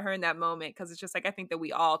felt for her in that moment because it's just like, I think that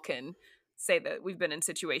we all can say that we've been in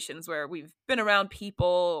situations where we've been around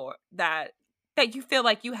people that you feel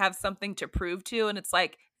like you have something to prove to. And it's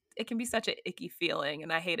like, it can be such an icky feeling.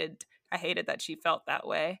 And I hated that she felt that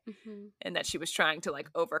way Hmm. and that she was trying to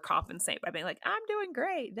like overcompensate by being like, I'm doing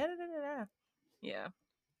great. Da, da, da, da, da. Yeah.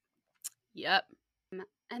 Yep.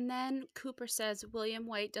 And then Cooper says William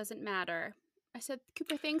White doesn't matter. I said,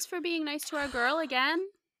 Cooper, thanks for being nice to our girl again.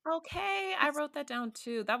 Okay, I wrote that down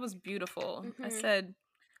too. That was beautiful. I Mm-hmm. said,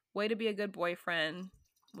 way to be a good boyfriend.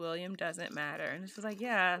 William doesn't matter. And it's just like,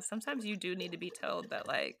 yeah, sometimes you do need to be told that,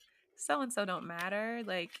 like, so and so don't matter.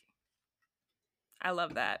 Like, I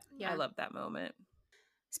love that. I Yeah. love that moment.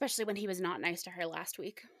 Especially when he was not nice to her last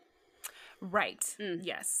week. Right. Mm.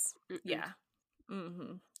 Yes. Mm-mm. Yeah.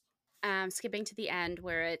 Mm-hmm. Skipping to the end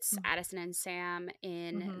where it's Mm-hmm. Addison and Sam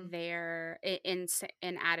in Mm-hmm. their in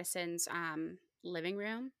Addison's living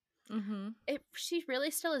room. Mm-hmm. She really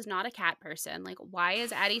still is not a cat person. Like, why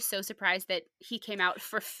is Addie so surprised that he came out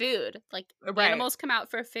for food? Like, Right. animals come out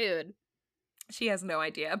for food. She has no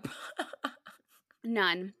idea.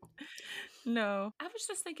 None. No. I was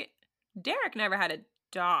just thinking, Derek never had a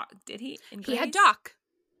dog, did he? In He had Grace? Doc.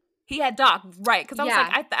 He had Doc, right? Because I was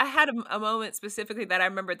like, Yeah. I had a moment specifically that I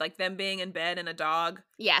remembered, like them being in bed and a dog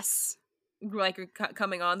Yes. like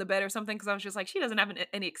coming on the bed or something. Because I was just like, she doesn't have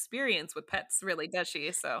any experience with pets, really, does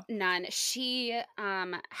she? So None. She,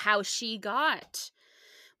 how she got,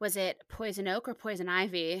 was it poison oak or poison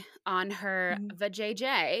ivy on her Mhm.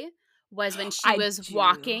 vajayjay was when she I was do.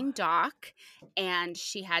 walking Doc and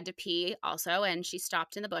she had to pee also and she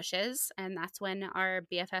stopped in the bushes and that's when our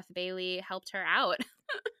BFF Bailey helped her out.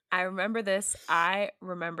 I remember this. I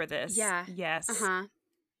remember this. Yeah. Yes. Uh-huh.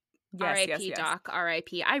 Yes. Yes. R.I.P. Yes. Doc.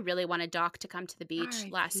 R.I.P. I really wanted Doc to come to the beach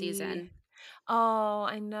last R.I.P. season. Oh,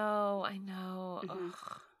 I know. I know. Hmm.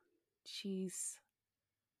 Ugh. Jeez.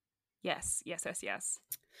 Yes. Yes. Yes. Yes.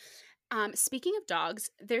 Speaking of dogs,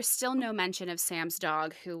 there's still no mention of Sam's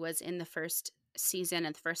dog who was in the first season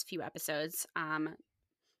and the first few episodes.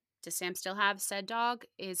 Does Sam still have said dog?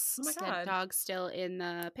 Is Oh my said God. dog still in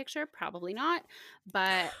the picture? Probably not.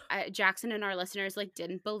 But Jackson and our listeners like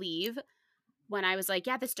didn't believe when I was like,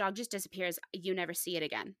 yeah, this dog just disappears. You never see it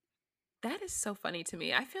again. That is so funny to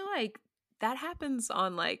me. I feel like that happens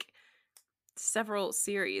on like several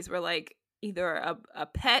series where like either a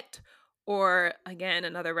pet or again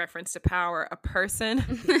another reference to Power, a person.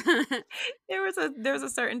 There was a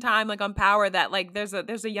certain time like on Power that like there's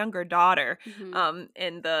a younger daughter Hmm.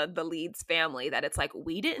 in the lead's family that it's like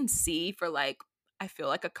we didn't see for like I feel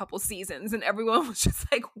like a couple seasons and everyone was just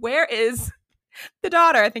like where is the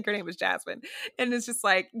daughter? I think her name was Jasmine. And it's just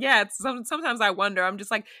like, yeah, sometimes I wonder. I'm just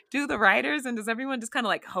like, do the writers and does everyone just kind of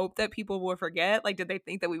like hope that people will forget? Like, did they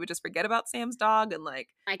think that we would just forget about Sam's dog and like,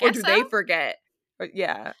 I or guess do so. they forget? Or,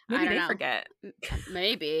 yeah, I maybe don't they know. forget.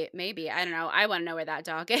 Maybe. I don't know. I want to know where that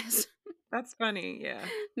dog is. That's funny. Yeah.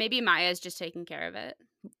 Maybe Maya's just taking care of it.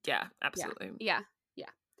 Yeah, Yeah. absolutely. Yeah. Yeah.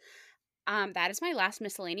 That is my last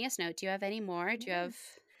miscellaneous note. Do you have any more? Do you Yeah. have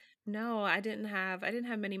No, I didn't have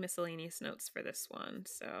many miscellaneous notes for this one.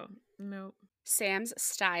 So, nope. Sam's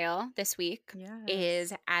style this week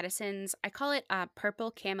is Yes. Addison's, I call it a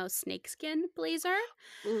purple camo snakeskin blazer.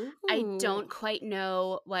 I Ooh. don't quite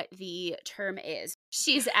know what the term is.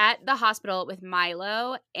 She's at the hospital with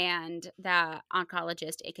Milo and the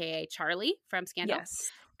oncologist, aka Charlie from Scandal.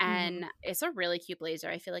 Yes. Mm-hmm. And it's a really cute blazer.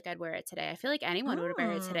 I feel like I'd wear it today. I feel like anyone would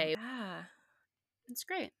wear it today. Yeah. It's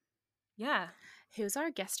great. Yeah. Who's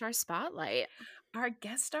our guest star spotlight? Our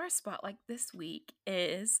guest star spotlight this week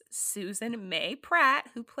is Susan May Pratt,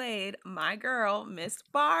 who played my girl, Miss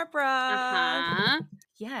Barbara. Uh-huh.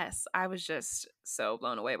 Yes, I was just so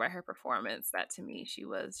blown away by her performance that to me she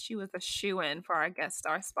was a shoo-in for our guest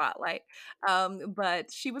star spotlight.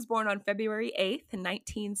 But she was born on February 8th,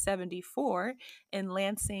 1974 in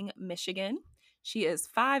Lansing, Michigan. She is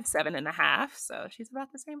 5'7.5", so she's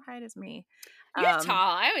about the same height as me. You're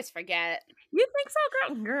tall. I always forget. You think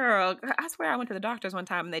so, girl? Girl, I swear I went to the doctors one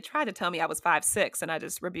time and they tried to tell me I was 5'6", and I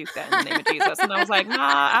just rebuked that in the name of Jesus. And I was like,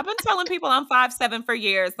 nah, I've been telling people I'm 5'7" for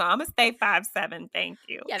years, so I'm gonna stay 5'7". Thank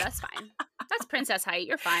you. Yeah, that's fine. That's princess height.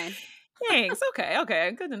 You're fine. Thanks.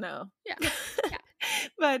 Okay. Good to know. Yeah.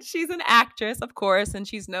 But she's an actress, of course, and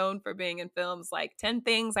she's known for being in films like 10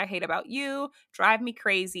 Things I Hate About You, Drive Me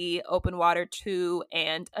Crazy, Open Water 2,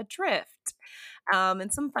 and Adrift.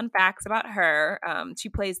 And some fun facts about her. She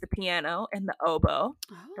plays the piano and the oboe.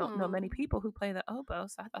 Don't know many people who play the oboe,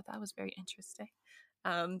 so I thought that was very interesting.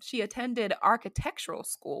 She attended architectural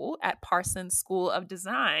school at Parsons School of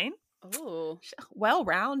Design. Oh,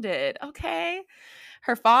 well-rounded. Okay.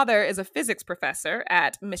 Her father is a physics professor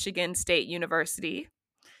at Michigan State University.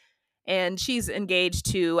 And she's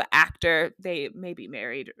engaged to actor. They may be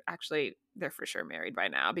married. Actually, they're for sure married by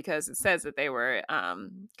now because it says that they were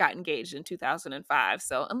got engaged in 2005.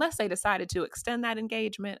 So unless they decided to extend that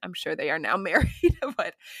engagement, I'm sure they are now married,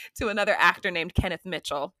 but to another actor named Kenneth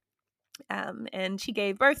Mitchell. And she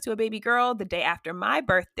gave birth to a baby girl the day after my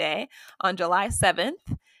birthday on July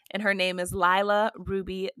 7th. And her name is Lila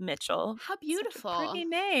Ruby Mitchell. How beautiful. Such a pretty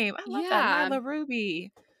name. I love that. Lila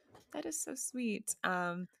Ruby. That is so sweet.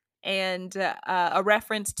 And a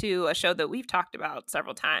reference to a show that we've talked about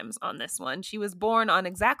several times on this one. She was born on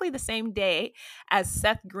exactly the same day as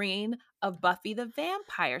Seth Green of Buffy the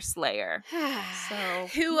Vampire Slayer.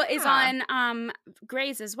 Who is on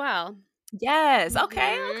Grey's as well. Yes. Okay.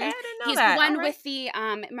 I didn't know He's that. the one with the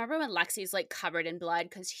remember when Lexi's like covered in blood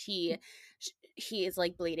because he is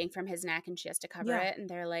like bleeding from his neck and she has to cover it, and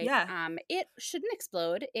they're like, it shouldn't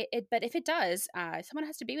explode, but if it does, someone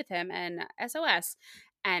has to be with him and SOS.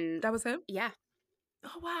 And that was him. Yeah.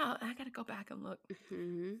 Oh wow, I gotta go back and look.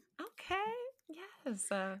 Mm-hmm. Okay. Yes.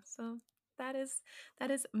 So that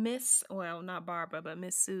is Miss, well, not Barbara, but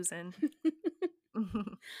Miss Susan.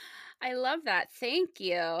 I love that. Thank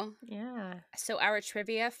you. Yeah. So our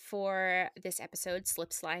trivia for this episode,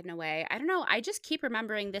 Slip Sliding Away. I don't know. I just keep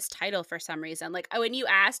remembering this title for some reason. Like, when you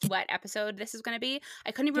asked what episode this is going to be,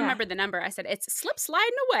 I couldn't even remember the number. I said, it's Slip Sliding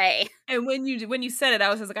Away. And when you said it, I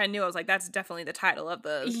was just like, I knew. I was like, that's definitely the title of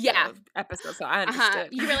the episode. So I understood.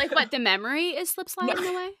 You were like, what? The memory is Slip Sliding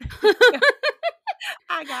Away?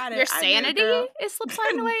 I got it. Your sanity is slip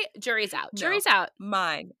sliding away? Jury's out. Jury's out.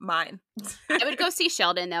 Mine. I would go see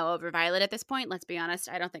Sheldon, though, over Violet at this point. Let's be honest.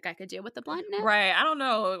 I don't think I could deal with the bluntness. Right. I don't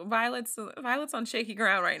know. Violet's on shaky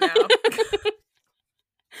ground right now.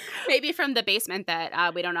 Maybe from the basement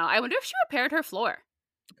that we don't know. I wonder if she repaired her floor.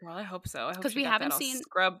 Girl, I hope so. Because we haven't seen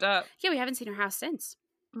scrubbed up. Yeah, we haven't seen her house since.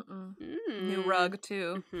 New rug,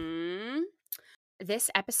 too. Mm-hmm.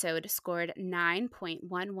 This episode scored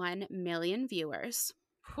 9.11 million viewers.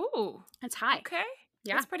 Ooh, that's high. Okay,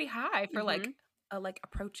 yeah, that's pretty high for like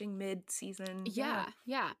approaching mid-season. Yeah.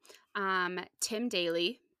 Tim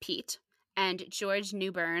Daly, Pete, and George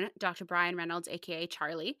Newbern, Dr. Brian Reynolds, aka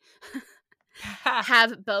Charlie,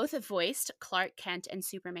 have both voiced Clark Kent and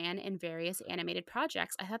Superman in various animated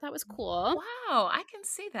projects. I thought that was cool. Wow, I can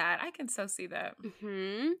see that. I can so see that.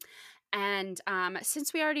 Mm-hmm. And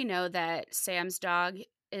since we already know that Sam's dog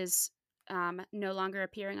is no longer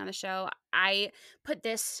appearing on the show, I put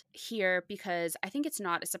this here because I think it's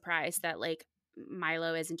not a surprise that like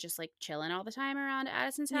Milo isn't just like chilling all the time around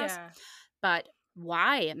Addison's house. Yeah. But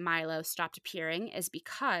why Milo stopped appearing is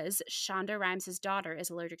because Shonda Rhimes' daughter is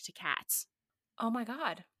allergic to cats. Oh my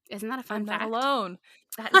God. Isn't that a fun fact? I'm not alone.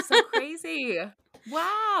 That is so crazy.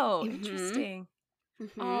 Wow. Interesting.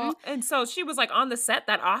 Mm-hmm. And so she was like on the set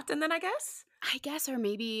that often then, I guess? Or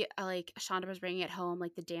maybe like Shonda was bringing it home,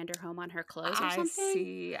 like the dander home on her clothes or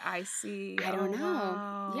something. I see. I don't know.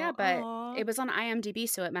 Wow. Yeah, but it was on IMDb,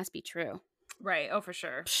 so it must be true. Right. Oh, for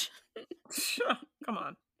sure. Come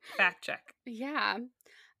on. Fact check. Yeah.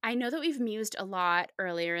 I know that we've mused a lot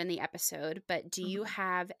earlier in the episode, but do you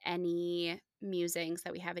have any musings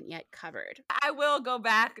that we haven't yet covered? I will go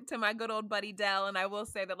back to my good old buddy Dell, and I will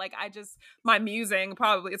say that like my musing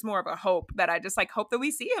probably it's more of a hope that I just like hope that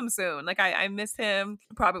we see him soon. Like I miss him,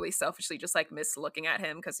 probably selfishly just like miss looking at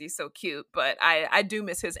him because he's so cute, but I do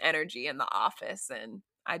miss his energy in the office, and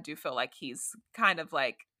I do feel like he's kind of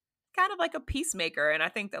like a peacemaker, and I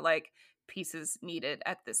think that like pieces needed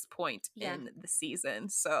at this point in the season.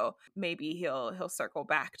 So maybe he'll circle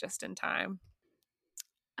back just in time.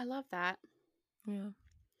 I love that. Yeah.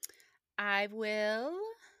 I will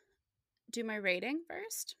do my rating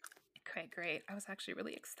first. Okay, great. I was actually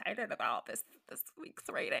really excited about this week's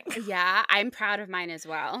rating. Yeah, I'm proud of mine as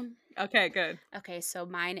well. Okay, good. Okay, so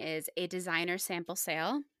mine is a designer sample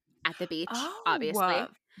sale at the beach, Oh, obviously.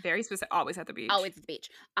 Very specific. Always at the beach. Always at the beach.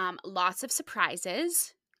 Lots of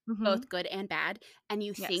surprises, both good and bad. And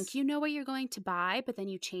you think you know what you're going to buy, but then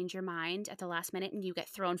you change your mind at the last minute and you get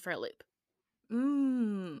thrown for a loop.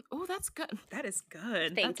 Oh, that's good. That is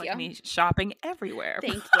good. Thank that's you. Like me shopping everywhere.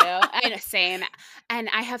 Thank you. I know, same. And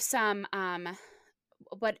I have some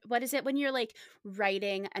what is it when you're like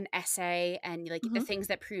writing an essay and like the things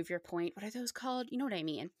that prove your point? What are those called? You know what I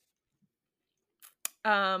mean?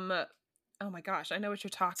 Oh my gosh, I know what you're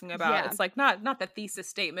talking about. Yeah. It's like not the thesis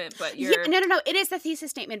statement, but you're... Yeah, no. It is the thesis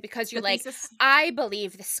statement because you're like, thesis? I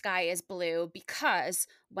believe the sky is blue because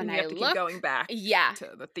when I look... keep going back to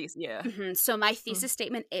the thesis, yeah. So my thesis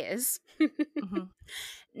statement is...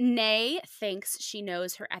 Nay thinks she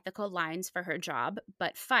knows her ethical lines for her job,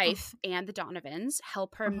 but Fife and the Donovans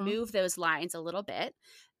help her move those lines a little bit.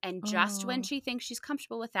 And just when she thinks she's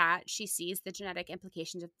comfortable with that, she sees the genetic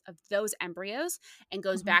implications of those embryos and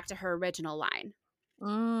goes back to her original line.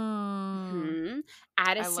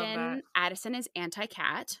 Addison is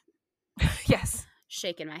anti-cat. Yes.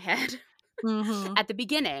 Shaking my head. At the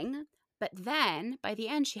beginning. But then, by the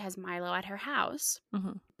end, she has Milo at her house.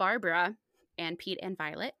 Barbara and Pete and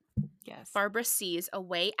Violet. Yes. Barbara sees a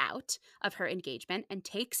way out of her engagement and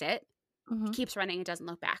takes it, keeps running and doesn't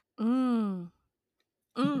look back.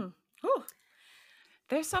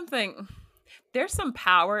 There's some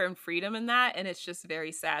power and freedom in that, and it's just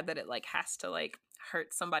very sad that it like has to like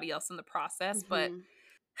hurt somebody else in the process. But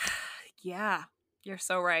yeah, you're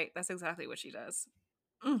so right. That's exactly what she does.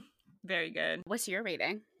 Very good. What's your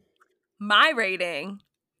rating? My rating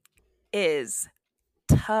is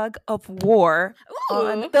tug of war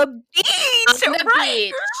on the beach. On the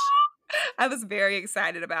beach. I was very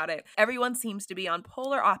excited about it. Everyone seems to be on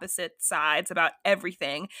polar opposite sides about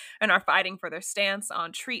everything and are fighting for their stance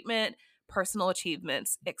on treatment, personal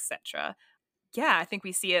achievements, etc. Yeah, I think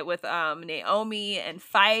we see it with Naomi and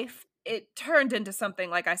Fife. It turned into something,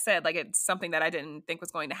 like I said, like it's something that I didn't think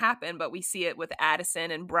was going to happen, but we see it with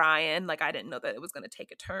Addison and Brian. Like I didn't know that it was going to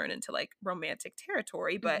take a turn into like romantic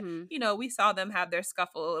territory, but you know, we saw them have their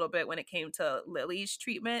scuffle a little bit when it came to Lily's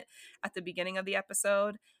treatment at the beginning of the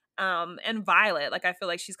episode. And Violet, like I feel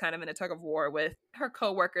like she's kind of in a tug of war with her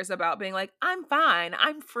coworkers about being like, I'm fine,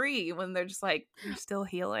 I'm free, when they're just like, you're still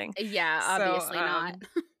healing. Yeah, obviously not.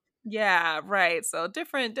 Yeah, right. So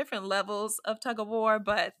different levels of tug of war,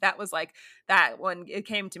 but that was like that one. It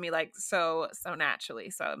came to me like so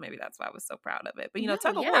naturally. So maybe that's why I was so proud of it. But you know,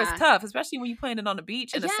 tug of war is tough, especially when you playing it on the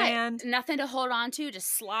beach in the sand. Nothing to hold on to,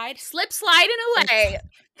 just slip sliding away.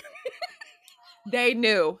 They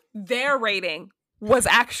knew their rating was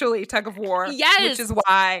actually tug of war. Yes. Which is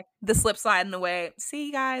why the slip sliding away.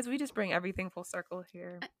 See, guys, we just bring everything full circle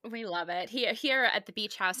here. We love it. Here at the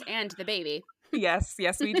beach house and the baby. Yes,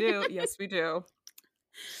 we do. Yes, we do.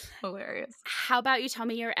 Hilarious. How about you tell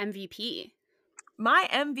me your MVP? My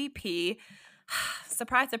MVP,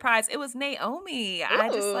 surprise, it was Naomi. Ooh. I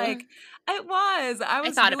just like, it was. I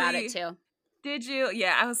thought really, about it too. Did you?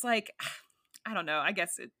 Yeah, I was like, I don't know. I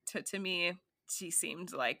guess to me, she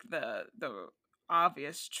seemed like the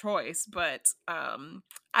obvious choice, but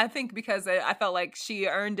I think because I felt like she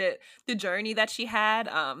earned it, the journey that she had,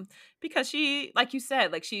 because she, like you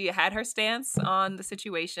said, like she had her stance on the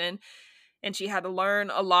situation and she had to learn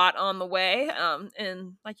a lot on the way,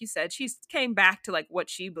 and like you said, she came back to like what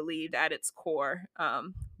she believed at its core,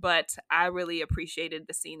 but I really appreciated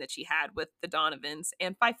the scene that she had with the Donovans,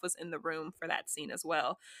 and Fife was in the room for that scene as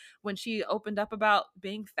well, when she opened up about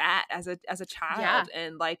being fat as a child.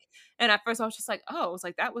 And at first I was just like, oh, it was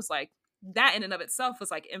like that was like that in and of itself was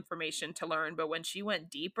like information to learn, but when she went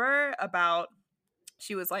deeper about,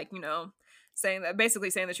 she was like, you know, saying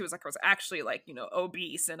that she was like, I was actually like, you know,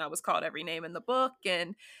 obese and I was called every name in the book.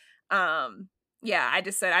 And yeah,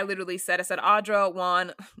 I literally said, Audra,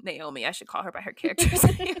 Juan, Naomi. I should call her by her character's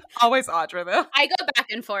name. Always Audra though. I go back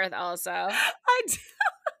and forth also. I do.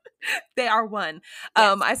 They are one.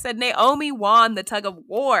 Yes. I said Naomi won the tug of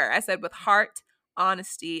war. I said with heart,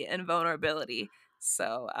 honesty, and vulnerability.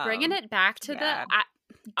 So bringing it back to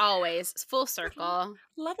always full circle.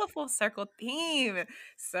 Love a full circle theme.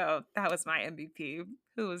 So that was my MVP.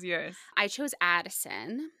 Who was yours? I chose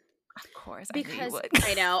Addison. Of course, because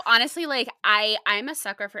I know, honestly, like I'm a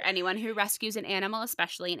sucker for anyone who rescues an animal,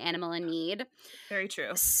 especially an animal in need. Very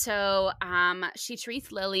true. So, she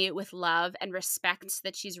treats Lily with love and respects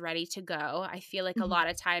that she's ready to go. I feel like a lot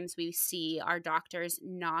of times we see our doctors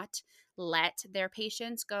not let their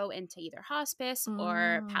patients go into either hospice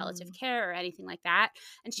or palliative care or anything like that.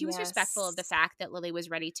 And she was respectful of the fact that Lily was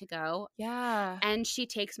ready to go. Yeah. And she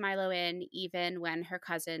takes Milo in even when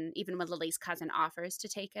Lily's cousin offers to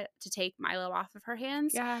take Milo off of her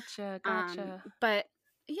hands. Gotcha. But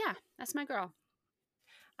yeah, that's my girl.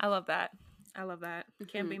 I love that.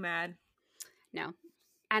 Can't be mad. No.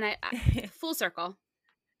 And I full circle.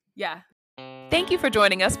 Yeah. Thank you for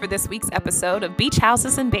joining us for this week's episode of Beach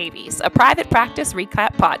Houses and Babies, a private practice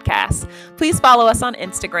recap podcast. Please follow us on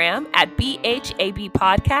Instagram at BHAB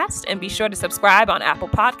Podcast and be sure to subscribe on Apple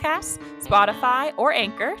Podcasts, Spotify, or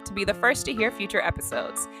Anchor to be the first to hear future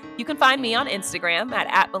episodes. You can find me on Instagram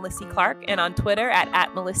at Melissy Clark and on Twitter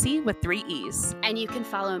at Melissy with 3 E's. And you can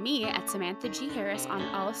follow me at Samantha G. Harris on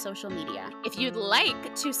all social media. If you'd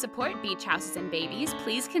like to support Beach Houses and Babies,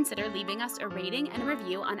 please consider leaving us a rating and a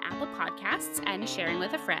review on Apple Podcasts and sharing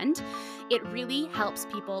with a friend. It really helps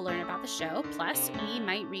people learn about the show. Plus, we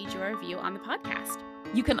might read your review on the podcast.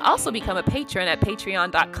 You can also become a patron at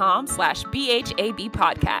patreon.com/BHAB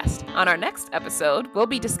podcast. On our next episode, we'll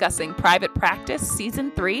be discussing Private Practice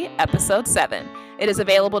Season 3, Episode 7. It is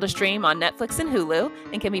available to stream on Netflix and Hulu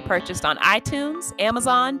and can be purchased on iTunes,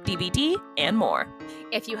 Amazon, DVD, and more.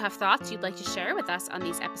 If you have thoughts you'd like to share with us on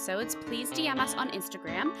these episodes, please DM us on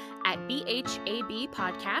Instagram at BHAB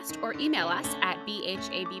Podcast or email us at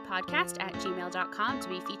bhabpodcast@gmail.com to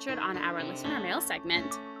be featured on our listener mail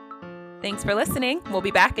segment. Thanks for listening. We'll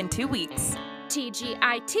be back in 2 weeks.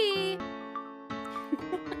 TGIT.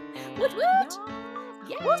 Woot woot.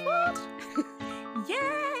 Yeah. Woot woot.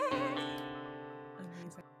 Yeah.